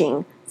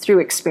coaching through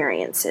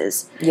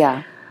experiences.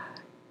 Yeah.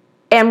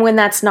 And when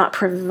that's not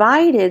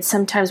provided,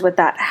 sometimes what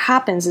that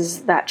happens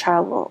is that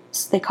child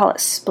they call it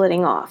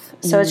splitting off.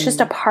 So it's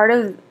just a part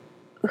of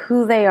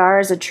who they are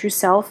as a true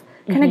self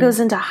kind of goes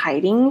into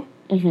hiding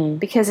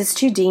because it's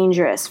too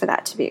dangerous for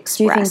that to be expressed.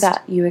 Do you think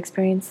that you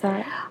experienced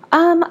that?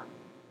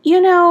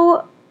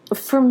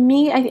 For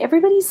me,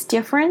 everybody's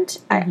different.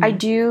 I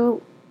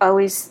do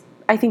always...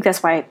 I think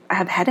that's why I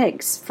have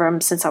headaches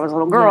since I was a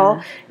little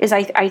girl, is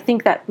I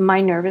think that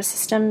my nervous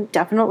system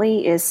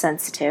definitely is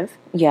sensitive.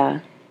 Yeah.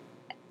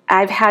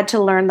 I've had to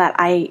learn that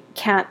I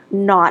can't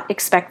not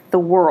expect the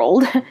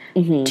world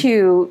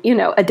to,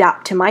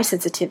 adapt to my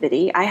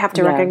sensitivity. I have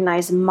to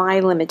recognize my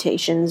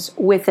limitations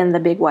within the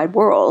big wide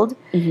world.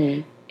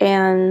 And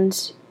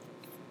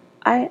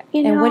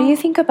And what do you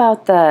think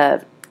about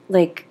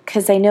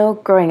because I know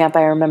growing up,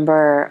 I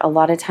remember a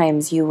lot of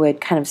times you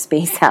would kind of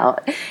space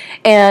out.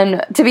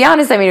 And to be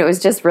honest, it was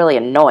just really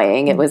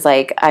annoying. It was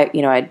like,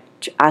 I'd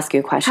ask you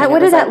a question. What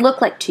did that look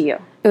like to you?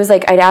 It was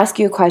like, I'd ask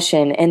you a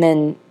question and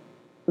then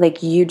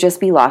you'd just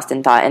be lost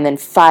in thought. And then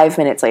 5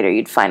 minutes later,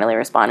 you'd finally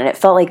respond. And it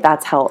felt like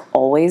that's how it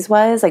always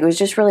was. It was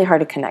just really hard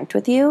to connect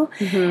with you.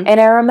 And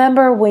I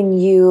remember when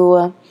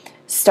you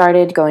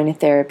started going to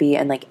therapy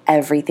and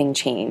everything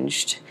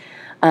changed.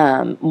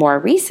 More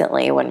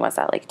recently, when was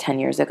that? 10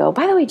 years ago.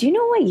 By the way, do you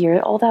know what year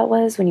all that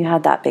was when you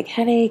had that big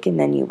headache and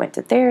then you went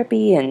to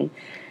therapy and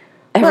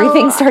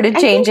everything started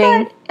changing?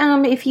 I think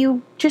that, if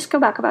you just go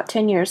back about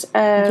 10 years,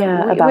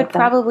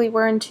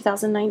 we're in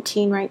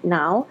 2019 right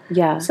now.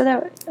 Yeah. So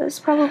that was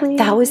probably...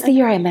 That was the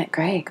year I met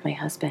Greg, my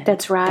husband.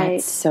 That's right.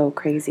 That's so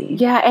crazy.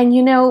 Yeah, and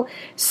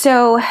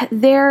so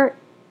there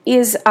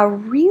is a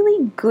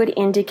really good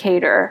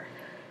indicator,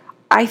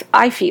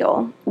 I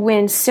feel,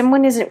 when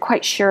someone isn't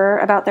quite sure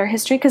about their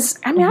history, because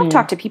I've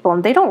talked to people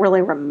and they don't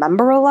really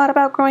remember a lot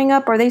about growing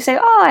up, or they say,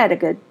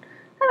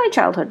 my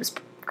childhood was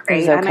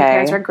great, okay. My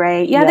parents were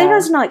great. Yeah, they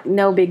just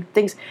no big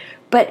things.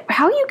 But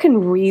how you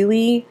can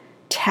really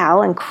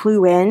tell and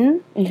clue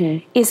in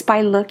is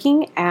by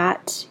looking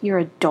at your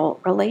adult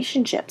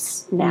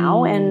relationships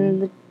now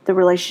and the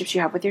relationships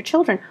you have with your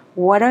children.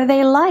 What are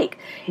they like?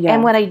 Yeah.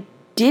 And what I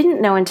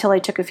didn't know until I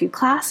took a few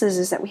classes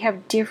is that we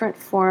have different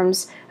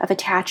forms of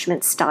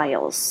attachment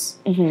styles.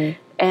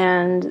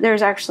 And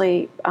there's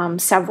actually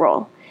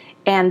several.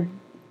 And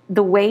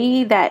the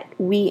way that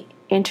we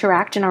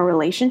interact in our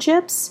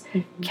relationships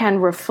can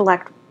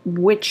reflect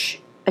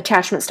which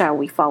attachment style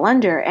we fall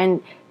under.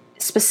 And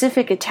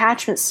specific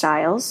attachment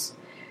styles,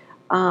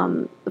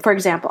 for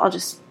example,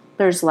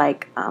 there's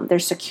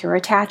secure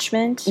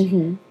attachment.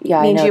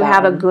 Yeah, means you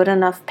have a good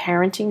enough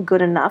parenting.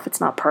 Good enough.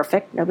 It's not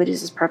perfect.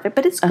 Nobody's is perfect,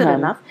 but it's good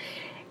enough.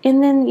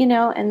 And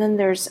then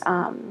there's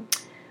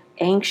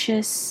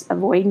anxious,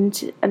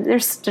 avoidant.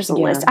 There's a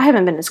list. I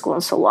haven't been to school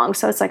in so long,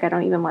 so it's I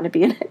don't even want to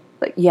be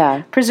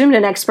presumed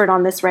an expert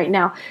on this right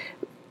now.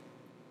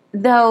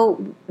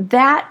 Though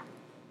that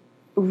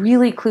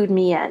really clued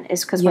me in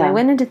is because when I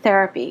went into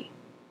therapy,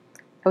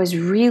 I was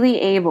really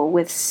able,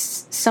 with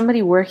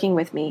somebody working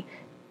with me,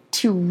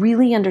 to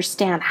really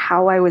understand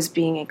how I was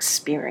being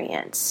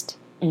experienced.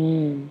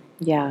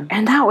 Yeah.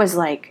 And that was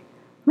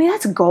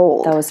that's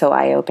gold. That was so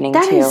eye-opening,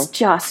 that too. That is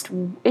just,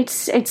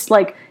 it's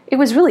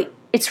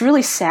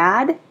really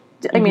sad.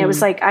 It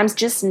was I'm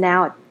just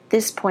now at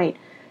this point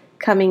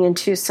coming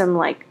into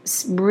some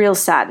real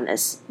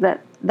sadness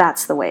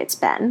that's the way it's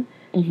been.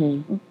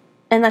 And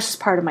that's just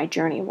part of my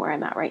journey where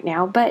I'm at right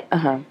now. But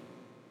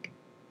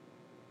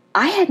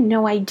I had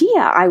no idea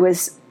I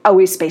was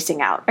always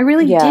spacing out. I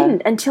really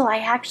didn't until I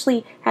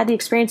actually had the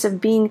experience of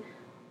being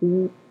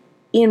in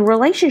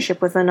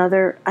relationship with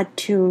another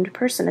attuned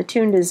person.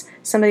 Attuned is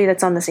somebody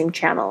that's on the same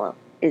channel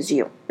as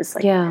you. It's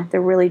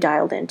they're really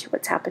dialed into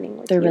what's happening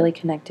with you. They're really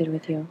connected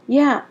with you.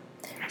 Yeah.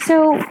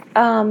 So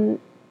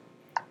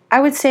I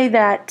would say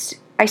that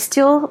I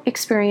still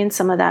experience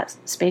some of that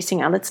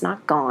spacing out. It's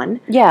not gone.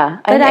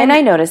 Yeah, and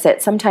I notice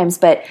it sometimes,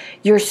 but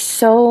you're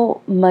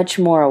so much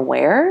more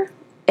aware,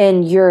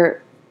 and you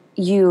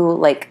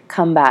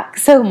come back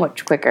so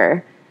much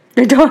quicker.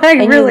 You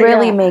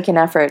really make an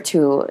effort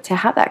to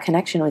have that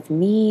connection with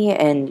me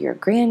and your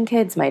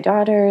grandkids, my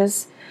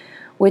daughters,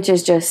 which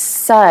is just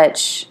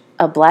such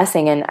a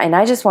blessing. And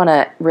I just want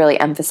to really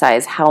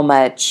emphasize how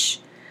much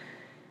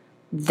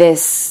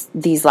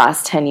these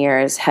last 10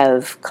 years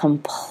have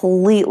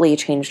completely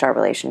changed our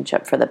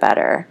relationship for the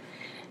better,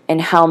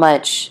 and how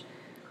much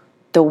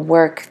the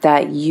work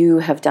that you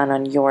have done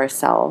on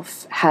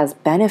yourself has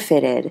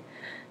benefited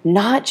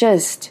not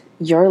just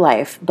your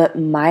life, but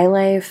my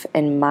life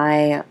and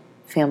my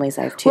family's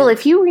life too. Well,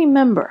 if you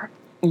remember,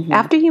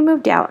 after you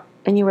moved out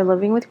and you were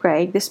living with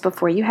Greg, this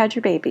before you had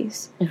your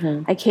babies,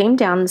 I came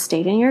down and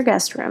stayed in your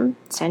guest room,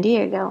 San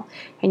Diego,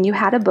 and you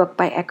had a book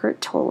by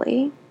Eckhart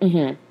Tolle.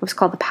 It was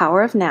called The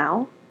Power of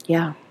Now.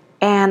 Yeah.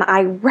 And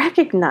I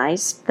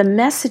recognized the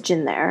message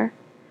in there.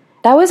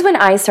 That was when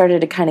I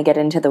started to kind of get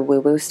into the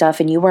woo-woo stuff,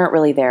 and you weren't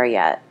really there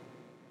yet.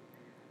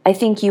 I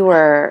think you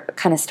were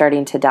kind of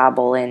starting to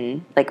dabble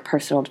in, like,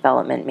 personal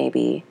development,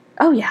 maybe.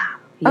 Oh, yeah.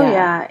 Oh,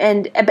 yeah.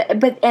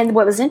 And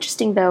what was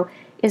interesting, though,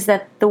 is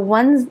that the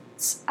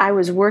ones I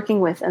was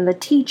working with and the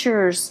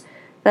teachers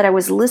that I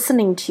was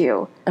listening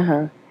to,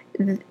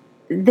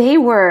 they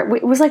were,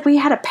 it was like we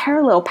had a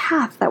parallel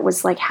path that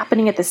was, like,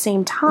 happening at the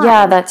same time.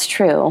 Yeah, that's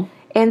true.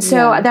 And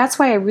so that's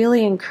why I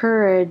really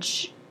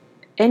encourage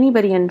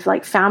anybody in,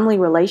 like, family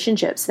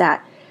relationships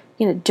that,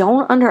 you know,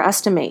 don't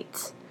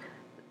underestimate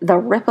the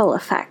ripple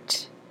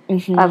effect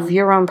of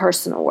your own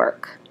personal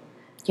work.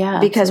 Yeah,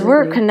 because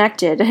absolutely. we're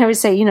connected. And I would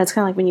say, you know, it's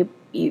kind of like when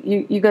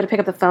you go to pick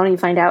up the phone and you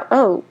find out,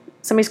 oh,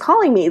 somebody's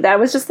calling me that I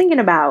was just thinking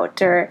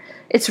about, or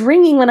it's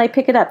ringing when I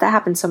pick it up. That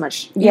happens so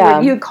much.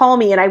 You would call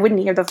me and I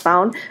wouldn't hear the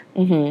phone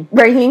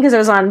ringing because it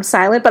was on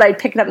silent, but I'd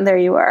pick it up and there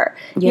you are.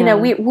 Yeah.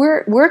 You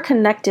know, we're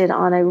connected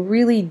on a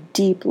really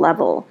deep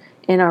level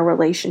in our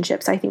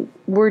relationships. I think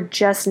we're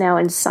just now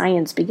in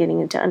science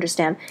beginning to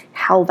understand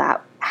how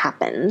that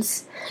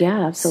happens.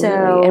 Yeah,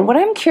 absolutely. And what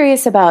I'm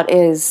curious about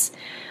is,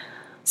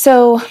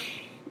 so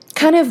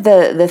kind of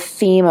the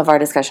theme of our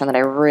discussion that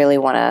I really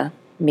want to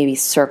maybe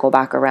circle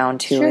back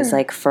around to is,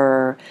 like,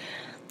 for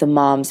the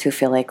moms who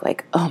feel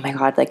like, oh my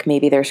God, like,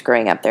 maybe they're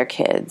screwing up their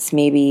kids.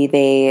 Maybe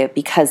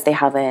because they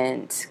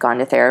haven't gone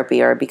to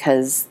therapy, or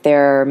because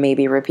they're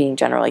maybe repeating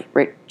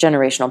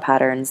generational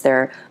patterns,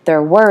 they're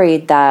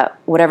worried that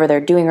whatever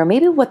they're doing, or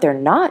maybe what they're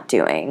not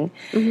doing,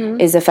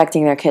 is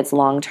affecting their kids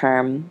long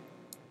term.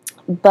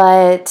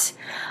 But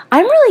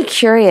I'm really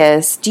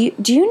curious, do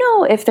you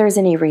know if there's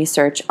any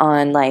research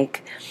on,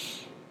 like,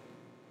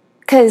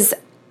 because,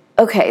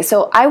 okay,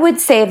 so I would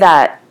say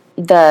that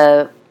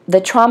the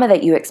trauma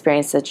that you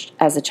experienced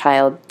as a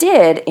child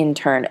did in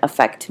turn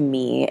affect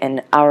me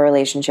and our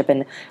relationship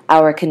and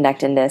our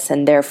connectedness,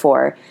 and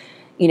therefore,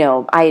 you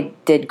know, I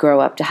did grow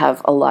up to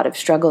have a lot of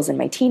struggles in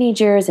my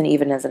teenage years and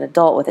even as an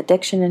adult with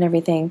addiction and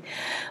everything.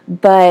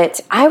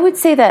 But I would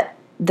say that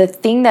the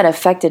thing that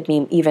affected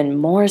me even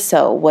more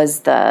so was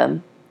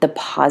the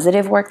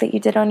positive work that you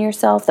did on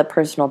yourself, the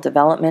personal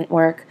development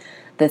work,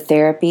 the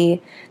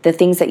therapy, the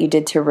things that you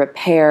did to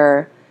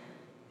repair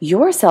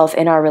yourself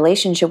in our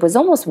relationship was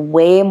almost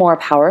way more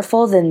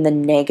powerful than the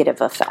negative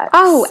effects.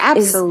 Oh,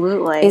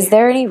 absolutely. Is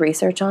there any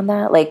research on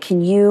that? Like, can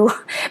you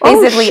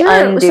basically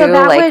undo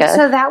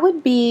so that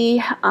would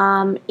be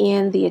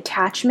in the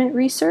attachment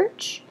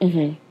research.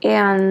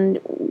 And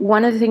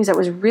one of the things that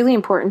was really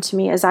important to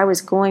me as I was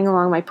going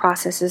along my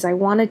process is I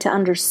wanted to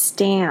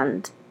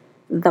understand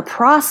the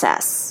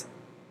process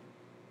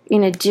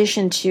in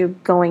addition to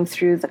going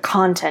through the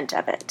content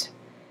of it.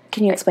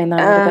 Can you explain that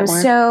a little bit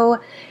more?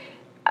 So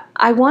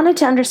I wanted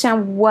to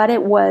understand what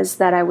it was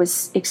that I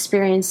was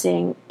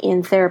experiencing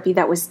in therapy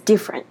that was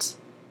different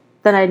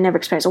than I'd never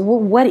experienced.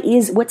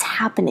 What's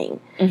happening?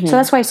 So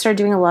that's why I started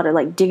doing a lot of,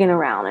 like, digging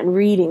around and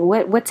reading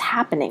what's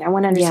happening. I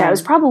want to understand. It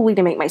was probably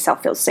to make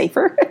myself feel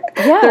safer.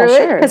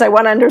 Because I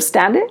want to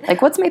understand it.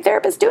 Like, what's my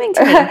therapist doing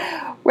to me?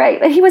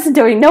 Right. He wasn't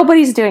doing,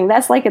 nobody's doing.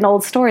 That's like an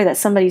old story that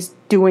somebody's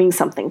doing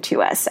something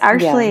to us.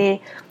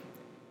 Actually,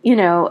 you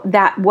know,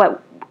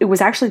 it was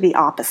actually the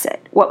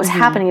opposite. What was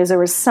happening is there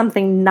was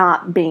something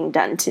not being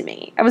done to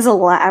me. I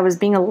was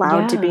being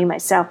allowed to be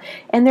myself.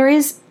 And there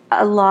is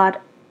a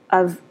lot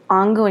of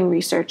ongoing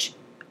research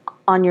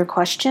on your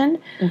question,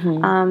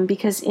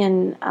 because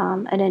in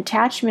an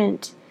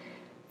attachment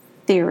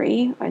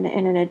theory, in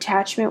an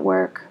attachment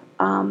work,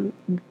 and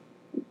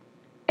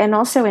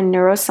also in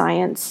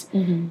neuroscience,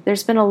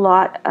 there's been a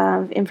lot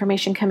of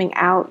information coming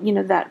out, you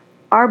know, that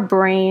our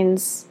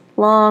brains,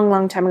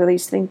 long time ago, they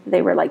used to think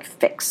they were, like,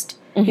 fixed.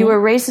 You were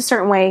raised a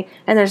certain way,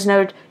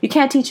 and you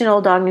can't teach an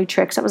old dog new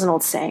tricks. That was an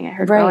old saying I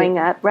heard growing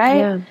up, right?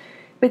 Yeah.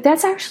 But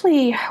that's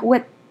actually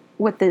what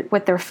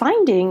they're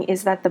finding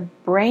is that the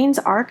brain's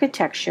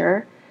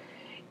architecture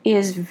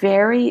is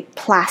very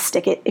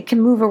plastic. It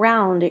can move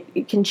around.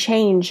 It can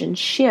change and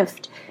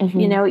shift,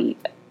 you know,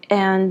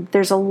 and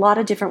there's a lot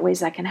of different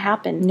ways that can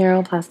happen.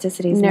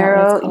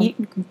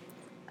 Neuroplasticity.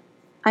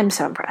 I'm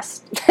so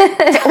impressed.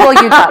 Well,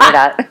 you taught me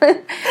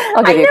that.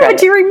 I'll give you credit.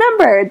 But you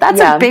remember.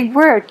 That's a big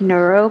word,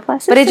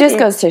 neuroplasticity. But it just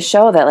goes to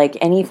show that, like,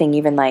 anything,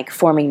 even like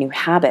forming new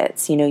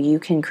habits, you know, you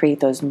can create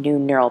those new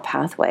neural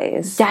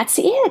pathways. That's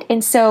it.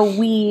 And so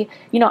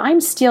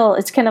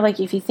it's kind of like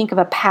if you think of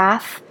a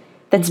path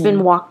that's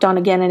been walked on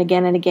again and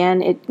again and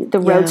again, the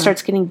road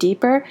starts getting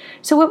deeper.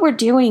 So what we're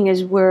doing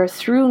is we're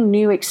through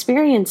new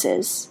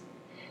experiences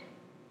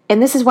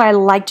And this is why I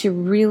like to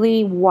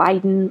really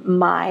widen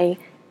my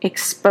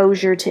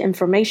exposure to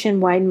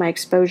information, widen my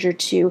exposure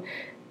to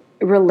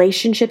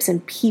relationships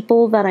and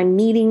people that I'm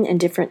meeting and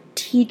different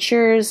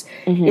teachers,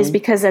 is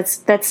because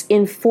that's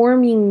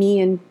informing me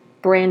in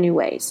brand new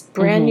ways,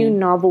 brand new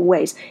novel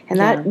ways. And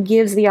that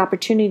gives the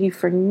opportunity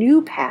for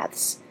new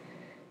paths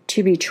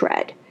to be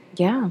tread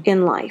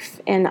in life.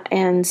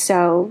 And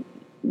so,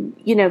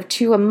 you know,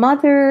 to a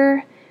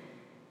mother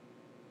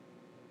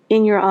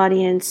in your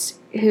audience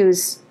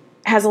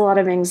has a lot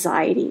of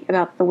anxiety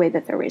about the way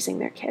that they're raising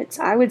their kids,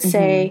 I would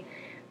say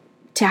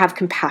to have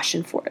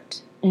compassion for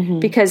it.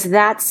 Because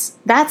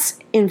that's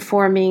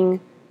informing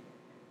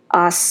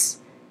us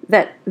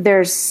that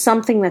there's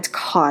something that's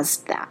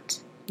caused that.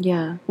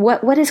 Yeah.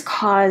 What has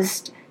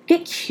caused?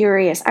 Get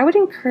curious. I would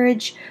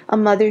encourage a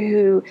mother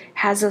who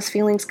has those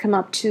feelings come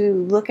up to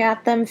look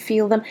at them,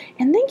 feel them,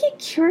 and then get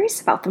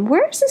curious about them.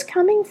 Where is this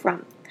coming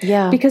from?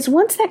 Yeah. Because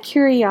once that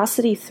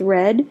curiosity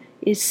thread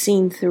is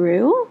seen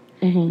through,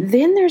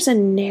 then there's a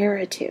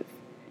narrative.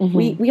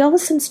 We all of a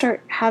sudden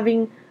start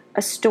having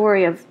a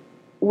story of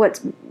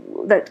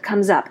that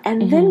comes up.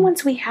 And then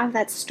once we have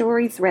that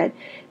story thread,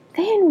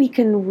 then we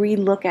can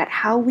relook at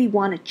how we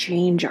want to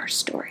change our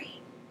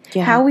story,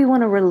 how we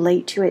want to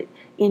relate to it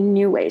in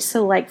new ways.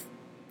 So like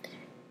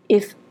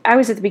if I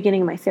was at the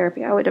beginning of my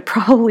therapy, I would have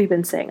probably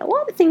been saying a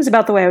lot of things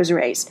about the way I was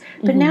raised.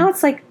 But now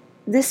it's like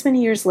this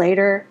many years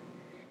later,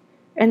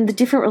 and the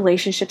different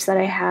relationships that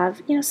I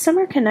have, you know, some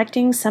are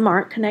connecting, some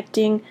aren't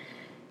connecting.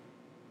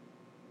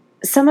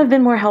 Some have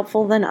been more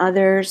helpful than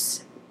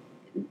others.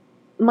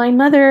 My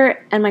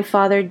mother and my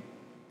father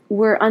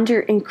were under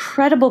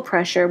incredible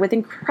pressure with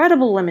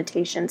incredible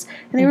limitations,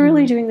 and they were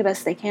really doing the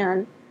best they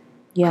can.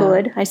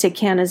 Could. I say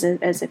can as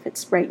if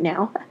it's right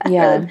now.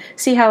 Yeah.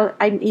 See how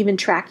I'm even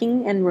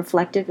tracking and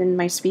reflective in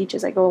my speech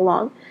as I go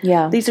along.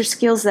 Yeah. These are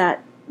skills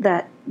that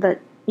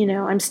you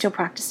know, I'm still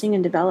practicing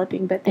and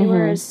developing, but they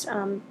were as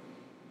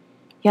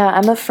yeah,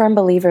 I'm a firm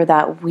believer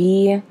that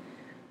we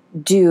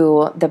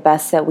do the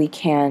best that we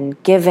can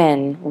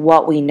given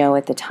what we know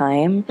at the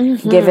time,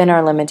 given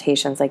our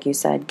limitations, like you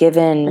said,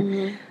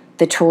 given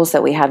the tools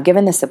that we have,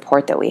 given the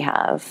support that we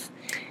have.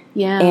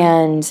 Yeah.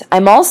 And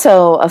I'm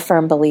also a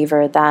firm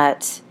believer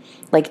that,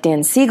 like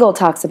Dan Siegel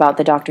talks about,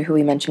 the doctor who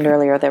we mentioned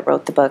earlier that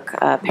wrote the book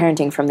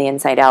Parenting from the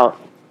Inside Out,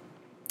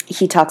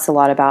 he talks a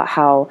lot about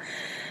how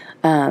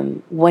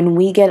when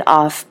we get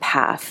off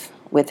path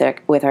with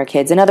our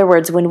kids, in other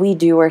words, when we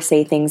do or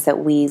say things that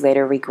we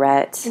later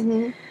regret,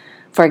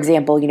 for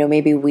example, you know,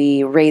 maybe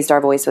we raised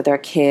our voice with our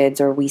kids,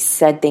 or we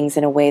said things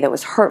in a way that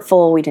was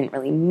hurtful, we didn't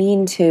really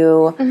mean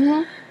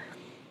to.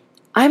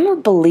 I'm a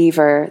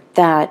believer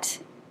that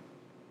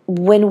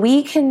when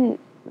we can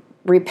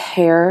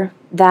repair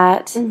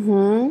that,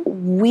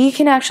 we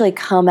can actually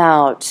come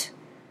out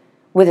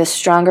with a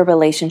stronger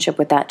relationship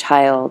with that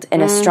child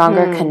and a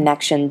stronger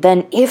connection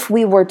than if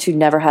we were to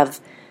never have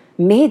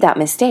made that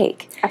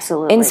mistake.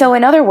 Absolutely. And so,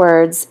 in other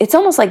words, it's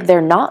almost like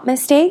they're not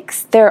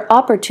mistakes. They're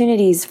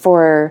opportunities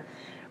for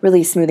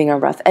really smoothing our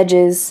rough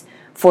edges,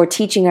 for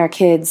teaching our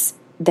kids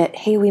that,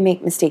 hey, we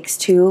make mistakes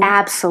too.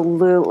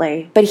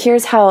 Absolutely. But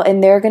here's how,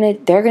 and they're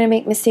gonna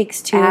make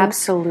mistakes too.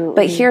 Absolutely.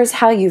 But here's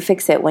how you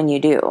fix it when you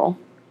do.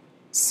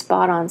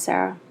 Spot on,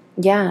 Sarah.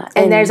 Yeah.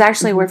 And there's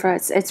actually a word for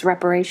it. It's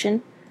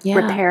reparation. Yeah.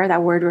 Repair.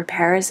 That word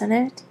repair is in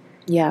it.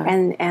 Yeah.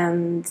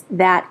 And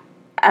that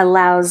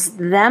allows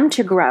them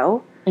to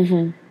grow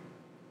in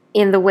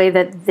the way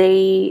that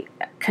they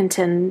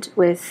contend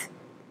with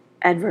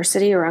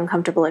adversity or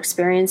uncomfortable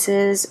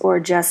experiences, or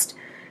just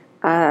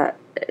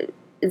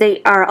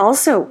they are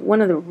also,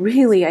 one of the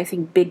really, I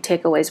think, big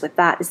takeaways with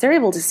that is they're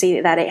able to see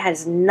that it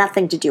has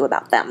nothing to do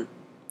about them.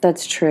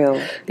 That's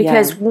true.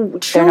 Because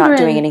children, they're not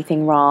doing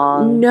anything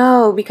wrong.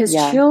 No, because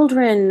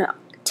children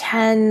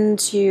tend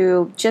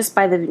to, just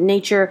by the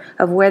nature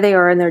of where they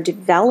are in their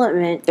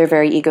development, they're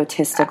very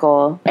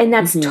egotistical. And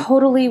that's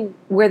totally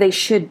where they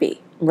should be.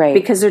 Right.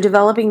 Because they're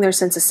developing their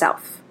sense of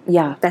self.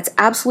 Yeah. That's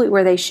absolutely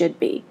where they should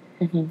be.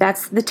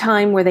 That's the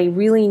time where they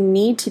really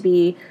need to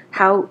be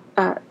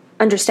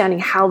understanding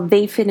how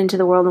they fit into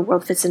the world and the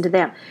world fits into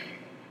them.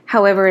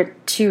 However,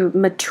 to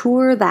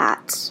mature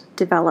that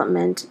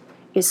development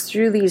is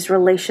through these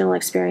relational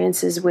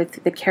experiences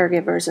with the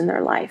caregivers in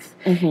their life.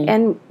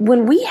 And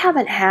when we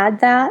haven't had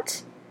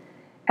that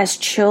as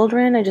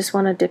children, I just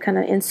wanted to kind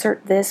of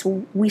insert this,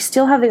 we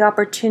still have the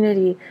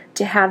opportunity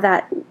to have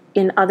that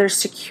in other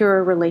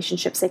secure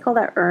relationships. They call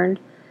that earned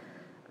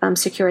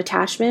secure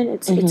attachment.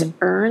 It's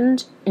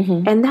earned.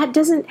 And that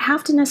doesn't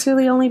have to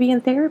necessarily only be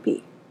in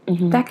therapy.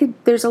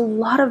 There's a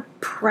lot of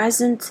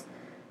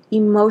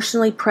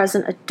emotionally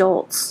present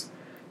adults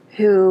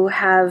who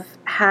have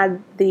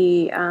had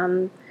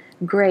the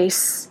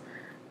grace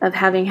of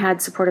having had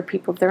supportive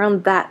people of their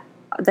own that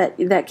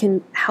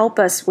can help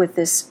us with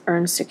this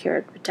earned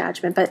secured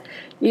attachment. But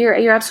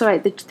you're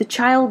absolutely right. The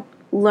child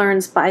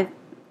learns by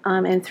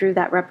and through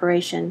that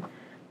reparation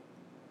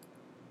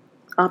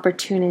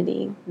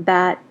opportunity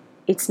that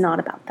it's not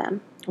about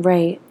them,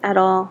 right, at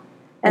all.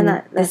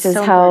 And this is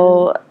so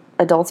how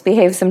adults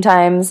behave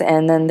sometimes,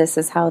 and then this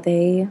is how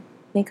they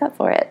make up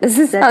for it. This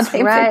is how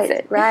they fix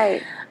it.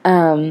 Right.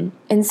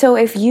 And so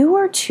if you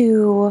were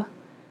to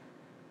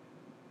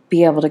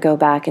be able to go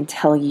back and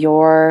tell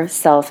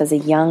yourself as a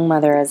young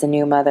mother, as a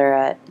new mother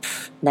at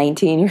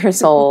 19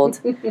 years old,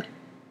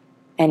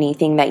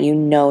 anything that you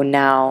know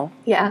now,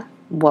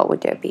 what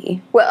would it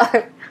be? Well,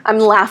 I'm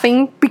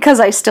laughing because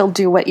I still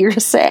do what you're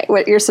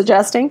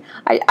suggesting.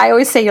 I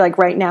always say, like,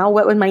 right now,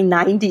 what would my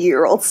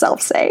 90-year-old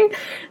self say?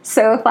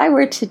 So if I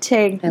were to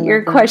take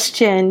your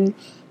question,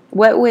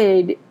 what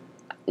would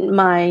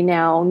my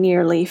now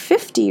nearly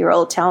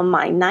 50-year-old tell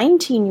my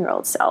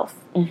 19-year-old self?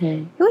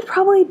 It would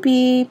probably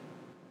be,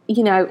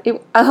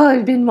 it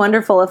would been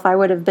wonderful if I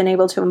would have been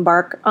able to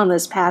embark on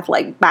this path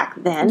like back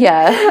then.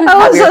 Yeah,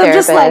 I was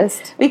just like,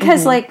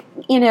 because like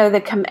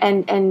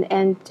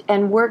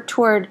and work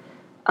toward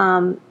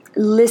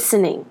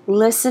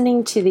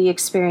listening to the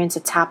experience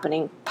that's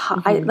happening.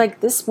 I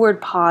like this word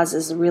pause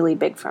is really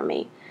big for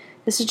me.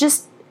 This is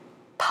just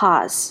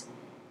pause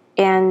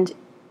and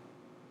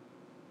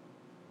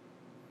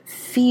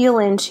feel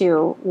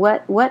into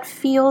what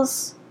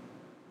feels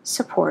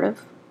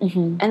supportive.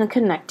 And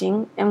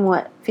connecting, and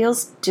what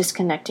feels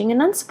disconnecting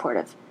and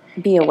unsupportive.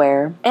 Be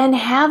aware. And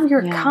have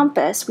your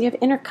compass. We have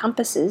inner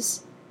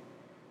compasses.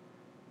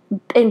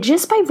 And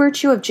just by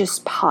virtue of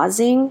just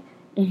pausing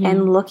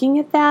and looking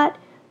at that,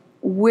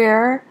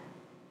 we're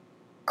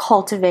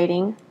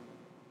cultivating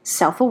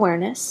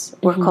self-awareness.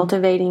 We're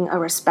cultivating a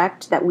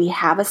respect that we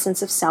have a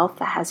sense of self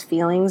that has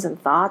feelings and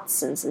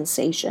thoughts and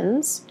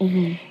sensations.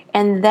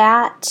 And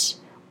that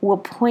will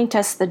point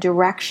us the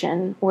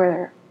direction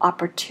where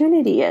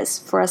opportunity is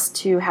for us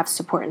to have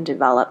support and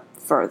develop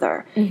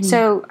further.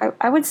 So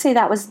I would say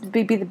that would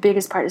be the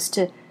biggest part, is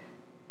to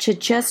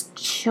just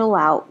chill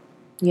out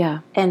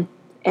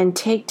and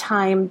take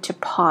time to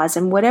pause.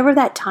 And whatever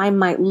that time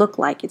might look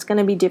like, it's going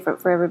to be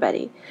different for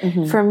everybody.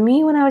 For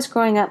me, when I was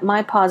growing up,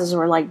 my pauses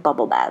were like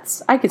bubble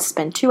baths. I could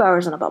spend 2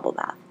 hours in a bubble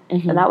bath.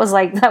 And that was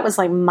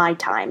like my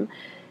time.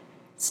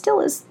 Still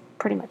is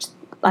pretty much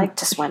like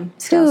to swim.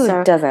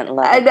 Who doesn't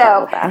love I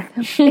know. bubble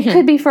bath? It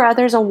could be for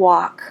others a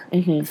walk.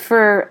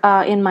 For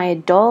in my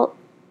adult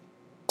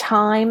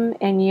time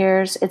and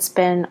years, it's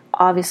been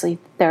obviously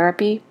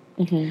therapy,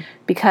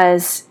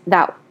 because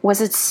that was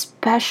a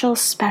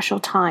special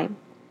time.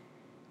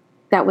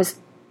 That was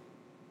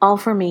all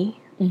for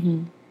me.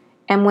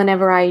 And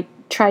whenever I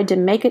tried to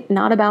make it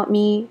not about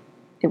me,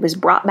 it was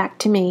brought back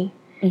to me.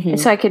 And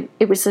so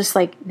it was just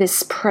like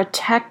this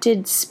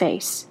protected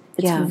space.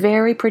 It's a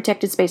very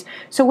protected space.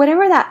 So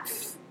whatever that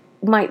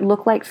might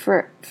look like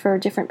for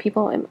different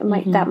people,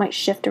 that might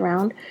shift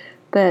around.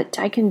 But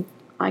I can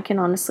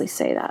honestly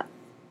say that.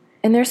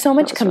 And there's so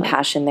much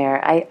compassion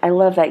there. I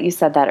love that you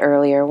said that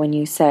earlier when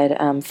you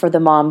said for the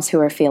moms who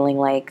are feeling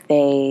like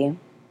they,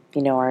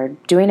 are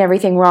doing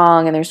everything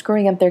wrong and they're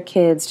screwing up their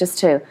kids, just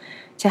to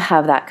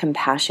have that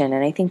compassion.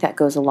 And I think that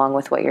goes along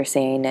with what you're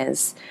saying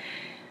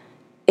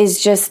is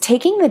just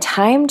taking the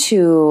time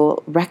to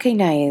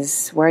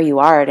recognize where you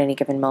are at any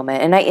given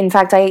moment. And in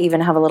fact, I even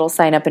have a little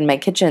sign up in my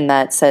kitchen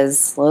that says,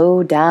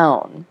 slow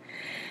down.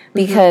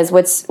 Because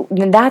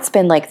that's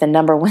been like the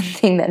number one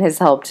thing that has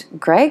helped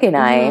Greg and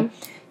I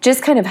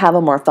just kind of have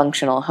a more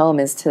functional home,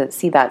 is to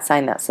see that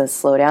sign that says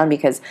slow down,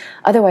 because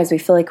otherwise we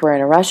feel like we're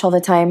in a rush all the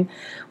time.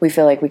 We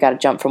feel like we got to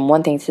jump from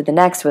one thing to the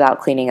next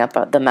without cleaning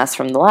up the mess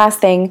from the last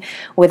thing,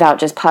 without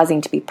just pausing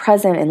to be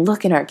present and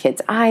look in our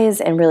kids' eyes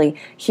and really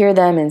hear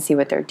them and see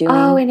what they're doing.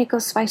 Oh, and it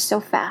goes by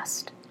so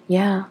fast.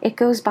 Yeah. It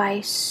goes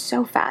by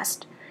so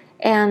fast.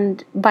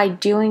 And by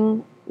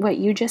doing what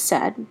you just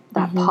said,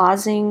 that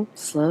pausing,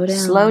 slow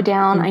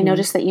down. I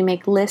noticed that you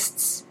make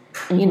lists.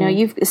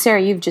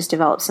 Sarah, you've just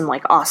developed some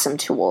like awesome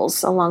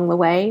tools along the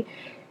way.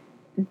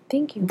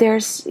 Thank you.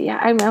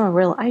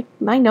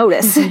 I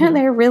notice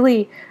they're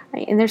really,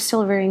 and they're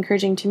still very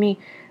encouraging to me.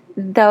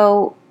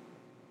 Though,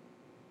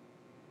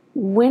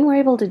 when we're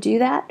able to do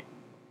that,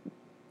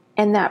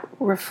 and that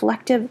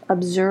reflective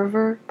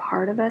observer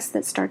part of us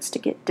that starts to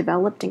get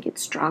developed and get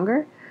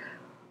stronger,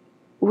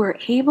 we're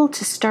able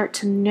to start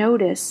to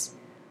notice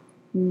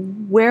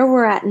where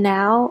we're at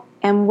now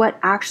and what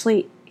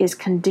actually is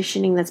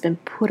conditioning that's been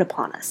put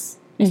upon us.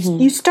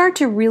 You start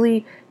to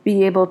really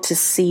be able to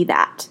see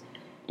that.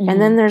 And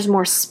then there's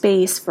more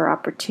space for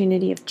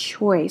opportunity of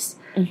choice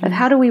of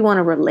how do we want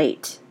to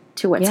relate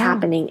to what's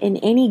happening in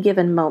any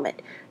given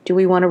moment. Do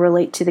we want to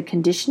relate to the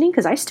conditioning?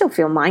 Because I still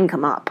feel mine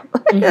come up.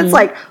 It's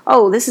like,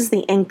 oh, this is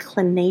the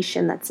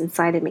inclination that's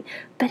inside of me.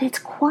 But it's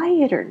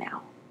quieter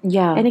now.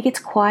 Yeah. And it gets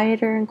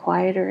quieter and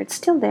quieter. It's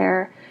still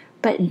there.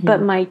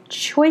 But my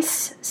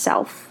choice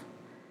self,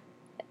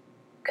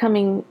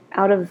 coming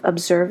out of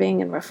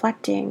observing and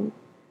reflecting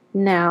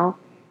now,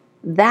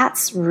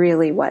 that's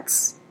really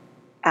what's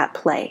at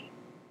play.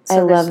 So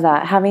I love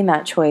that, having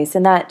that choice.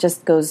 And that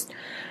just goes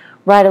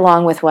right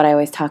along with what I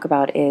always talk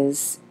about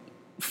is,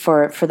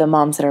 for the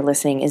moms that are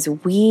listening, is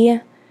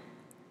we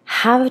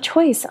have a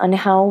choice on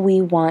how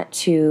we want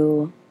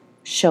to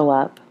show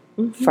up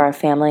for our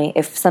family.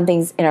 If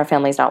something's in our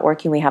family is not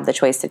working, we have the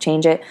choice to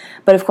change it.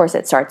 But of course,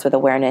 it starts with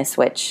awareness,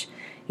 which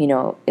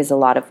is a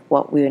lot of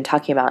what we've been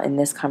talking about in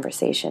this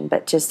conversation.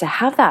 But just to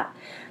have that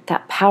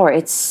power,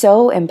 it's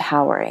so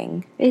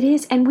empowering. It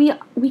is. And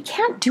we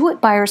can't do it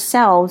by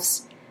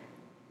ourselves,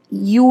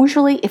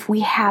 usually, if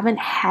we haven't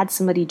had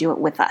somebody do it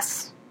with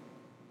us.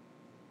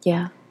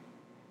 Yeah.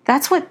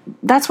 That's what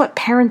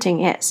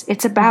parenting is.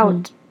 It's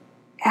about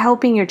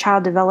helping your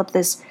child develop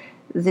this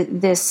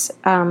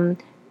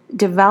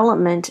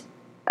development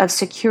of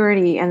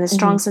security and the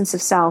strong sense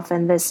of self,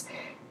 and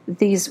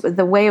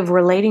the way of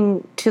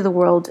relating to the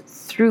world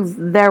through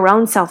their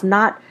own self,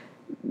 not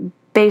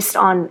based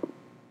on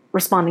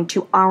responding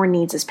to our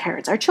needs as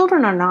parents. Our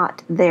children are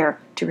not there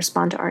to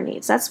respond to our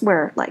needs. That's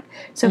where,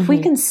 so if we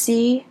can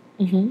see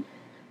an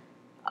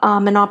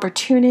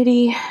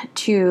opportunity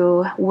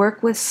to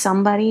work with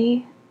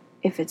somebody,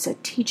 if it's a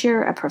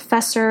teacher, a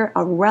professor,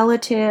 a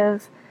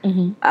relative,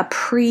 a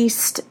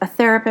priest, a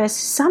therapist,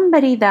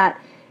 somebody that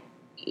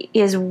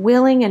is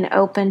willing and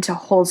open to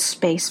hold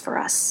space for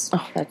us.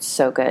 Oh, that's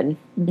so good.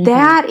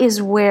 That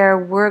is where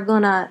we're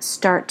going to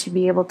start to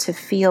be able to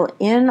feel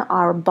in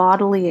our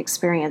bodily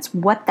experience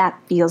what that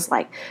feels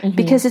like.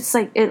 Because it's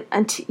like,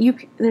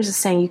 there's a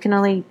saying, you can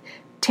only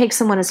take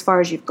someone as far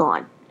as you've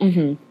gone.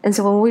 And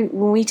so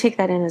when we take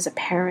that in as a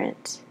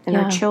parent and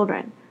our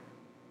children,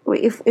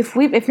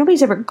 if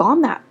nobody's ever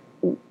gone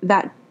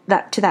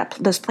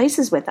those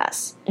places with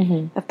us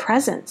of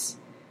presence,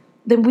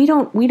 then we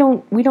don't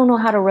know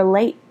how to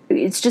relate.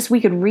 It's just we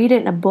could read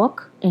it in a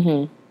book,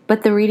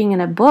 but the reading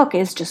in a book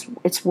is just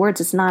it's words.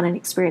 It's not an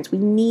experience. We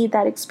need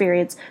that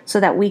experience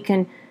so that we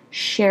can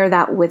share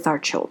that with our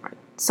children.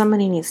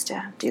 Somebody needs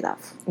to do that.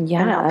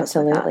 Yeah,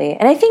 absolutely.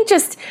 And I think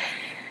just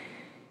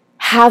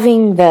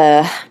having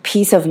the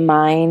peace of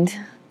mind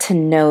to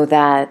know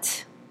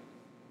that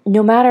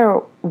no matter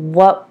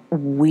what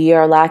we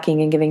are lacking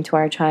in giving to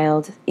our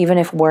child, even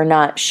if we're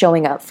not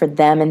showing up for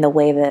them in the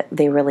way that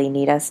they really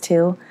need us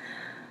to,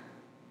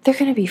 they're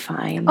going to be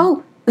fine.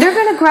 Oh, they're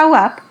going to grow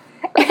up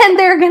and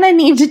they're going to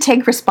need to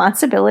take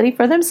responsibility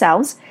for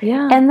themselves.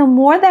 Yeah. And the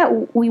more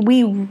that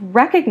we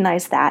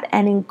recognize that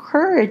and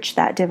encourage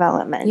that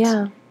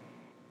development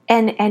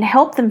and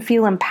help them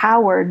feel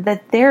empowered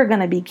that they're going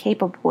to be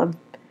capable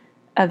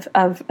of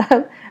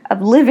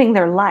living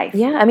their life.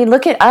 Yeah. I mean,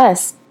 look at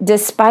us.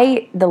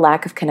 Despite the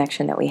lack of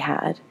connection that we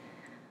had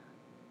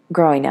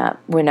growing up,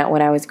 when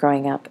I was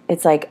growing up,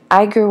 it's like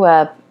I grew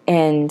up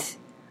and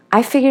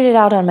I figured it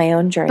out on my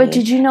own journey. But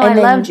did you know I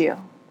loved you?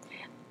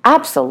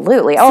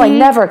 Absolutely. I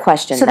never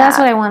questioned that. So that's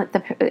what I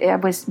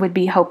wanted. Would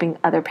be hoping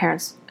other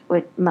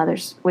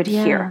mothers would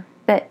hear,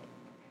 that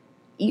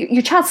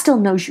your child still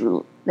knows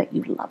that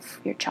you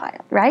love your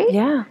child, right?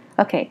 Yeah.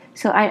 Okay.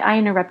 So I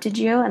interrupted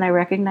you, and I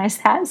recognize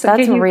that. So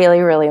that's really,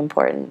 really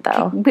important,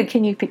 though. But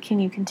can you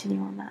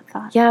continue on that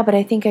thought? Yeah, but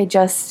I think I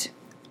just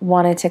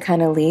wanted to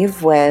kind of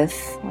leave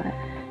with,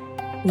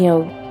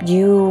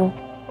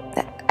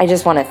 I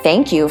just want to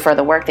thank you for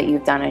the work that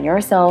you've done on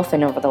yourself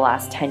and over the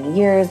last 10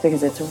 years,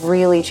 because it's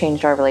really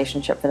changed our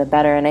relationship for the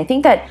better. And I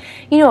think that,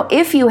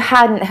 if you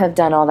hadn't have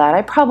done all that,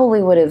 I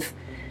probably would have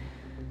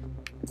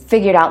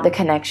figured out the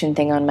connection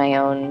thing on my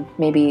own,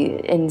 maybe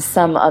in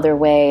some other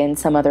way, in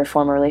some other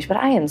form of relationship.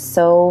 But I am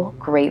so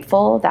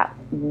grateful that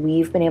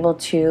we've been able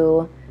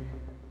to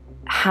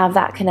have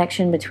that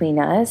connection between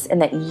us,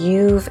 and that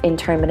you've in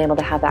turn been able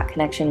to have that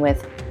connection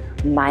with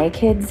my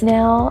kids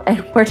now,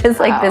 and we're just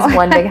like this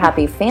one big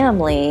happy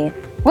family.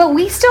 Well,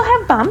 we still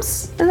have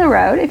bumps in the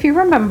road, if you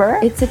remember.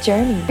 It's a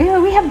journey. Yeah,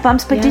 we have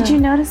bumps, but did you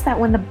notice that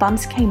when the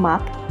bumps came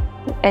up,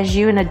 as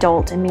you an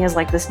adult and me as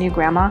like this new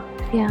grandma,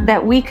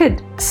 that we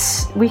could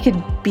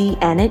be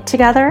in it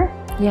together?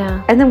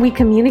 Yeah. And then we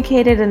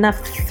communicated enough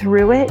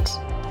through it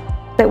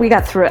that we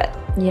got through it.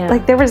 Yeah.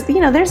 Like there was,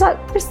 there's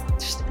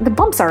the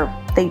bumps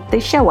they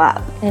show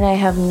up. And I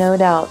have no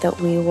doubt that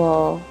we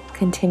will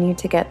continue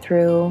to get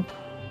through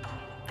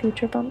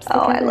future bumps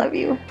together. I love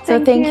you.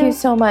 So thank you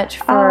so much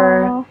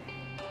for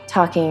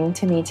talking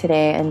to me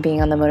today and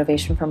being on the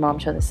Motivation for Mom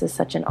show. This is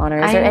such an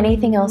honor. Is there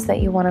anything else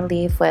that you want to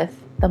leave with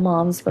the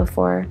moms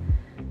before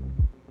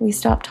we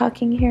stop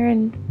talking here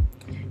and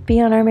be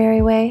on our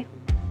merry way?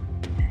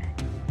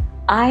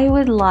 I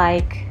would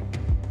like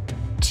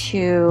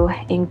to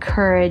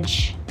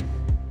encourage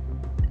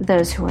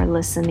those who are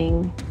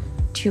listening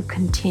to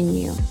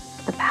continue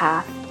the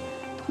path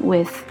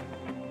with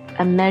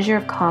a measure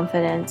of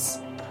confidence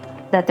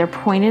that they're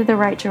pointed the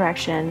right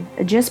direction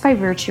just by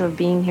virtue of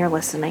being here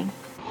listening.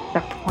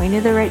 They're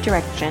pointed the right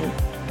direction,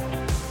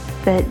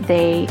 that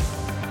they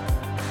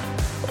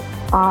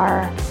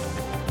are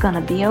going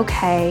to be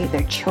okay,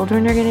 their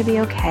children are going to be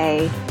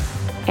okay,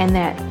 and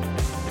that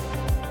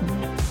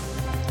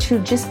to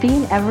just be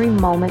in every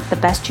moment the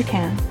best you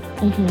can.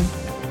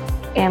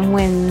 And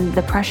when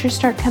the pressures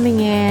start coming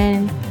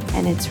in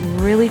and it's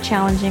really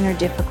challenging or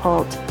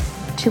difficult,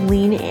 to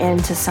lean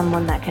into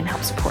someone that can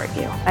help support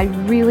you. I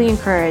really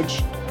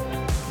encourage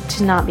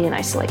to not be in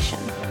isolation.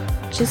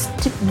 Just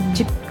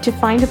to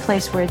find a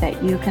place where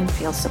that you can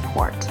feel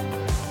support,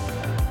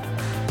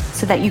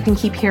 so that you can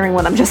keep hearing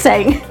what I'm just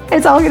saying.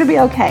 It's all going to be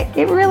okay.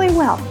 It really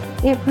will.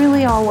 It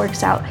really all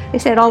works out. They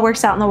say it all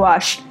works out in the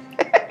wash.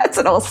 That's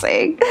an old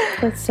saying.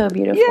 That's so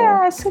beautiful.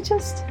 Yeah, so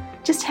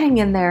just hang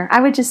in there. I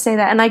would just say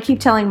that. And I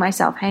keep telling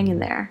myself, hang in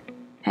there.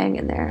 Hang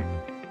in there.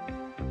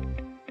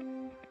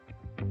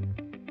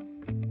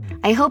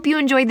 I hope you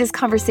enjoyed this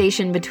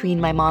conversation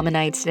between my mom and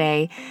I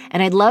today,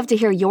 and I'd love to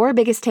hear your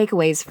biggest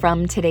takeaways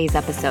from today's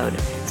episode.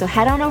 So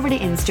head on over to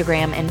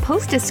Instagram and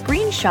post a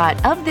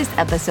screenshot of this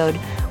episode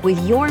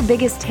with your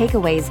biggest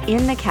takeaways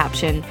in the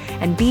caption,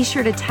 and be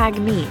sure to tag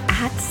me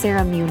at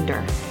Sarah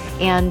Munder.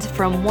 And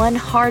from one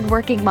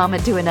hardworking mama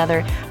to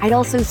another, I'd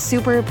also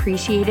super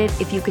appreciate it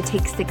if you could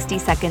take 60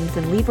 seconds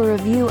and leave a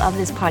review of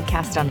this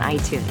podcast on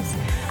iTunes.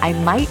 I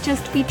might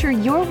just feature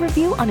your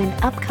review on an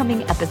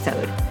upcoming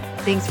episode.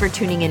 Thanks for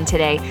tuning in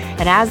today.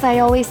 And as I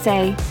always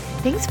say,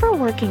 thanks for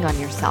working on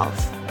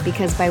yourself,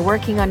 because by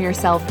working on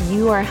yourself,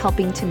 you are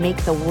helping to make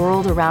the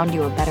world around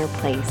you a better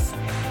place.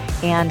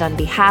 And on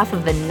behalf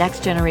of the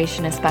next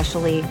generation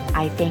especially,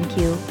 I thank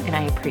you and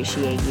I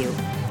appreciate you.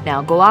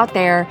 Now go out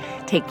there,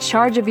 take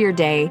charge of your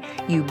day,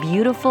 you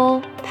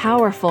beautiful,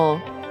 powerful,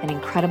 and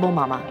incredible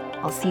mama.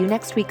 I'll see you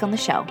next week on the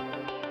show.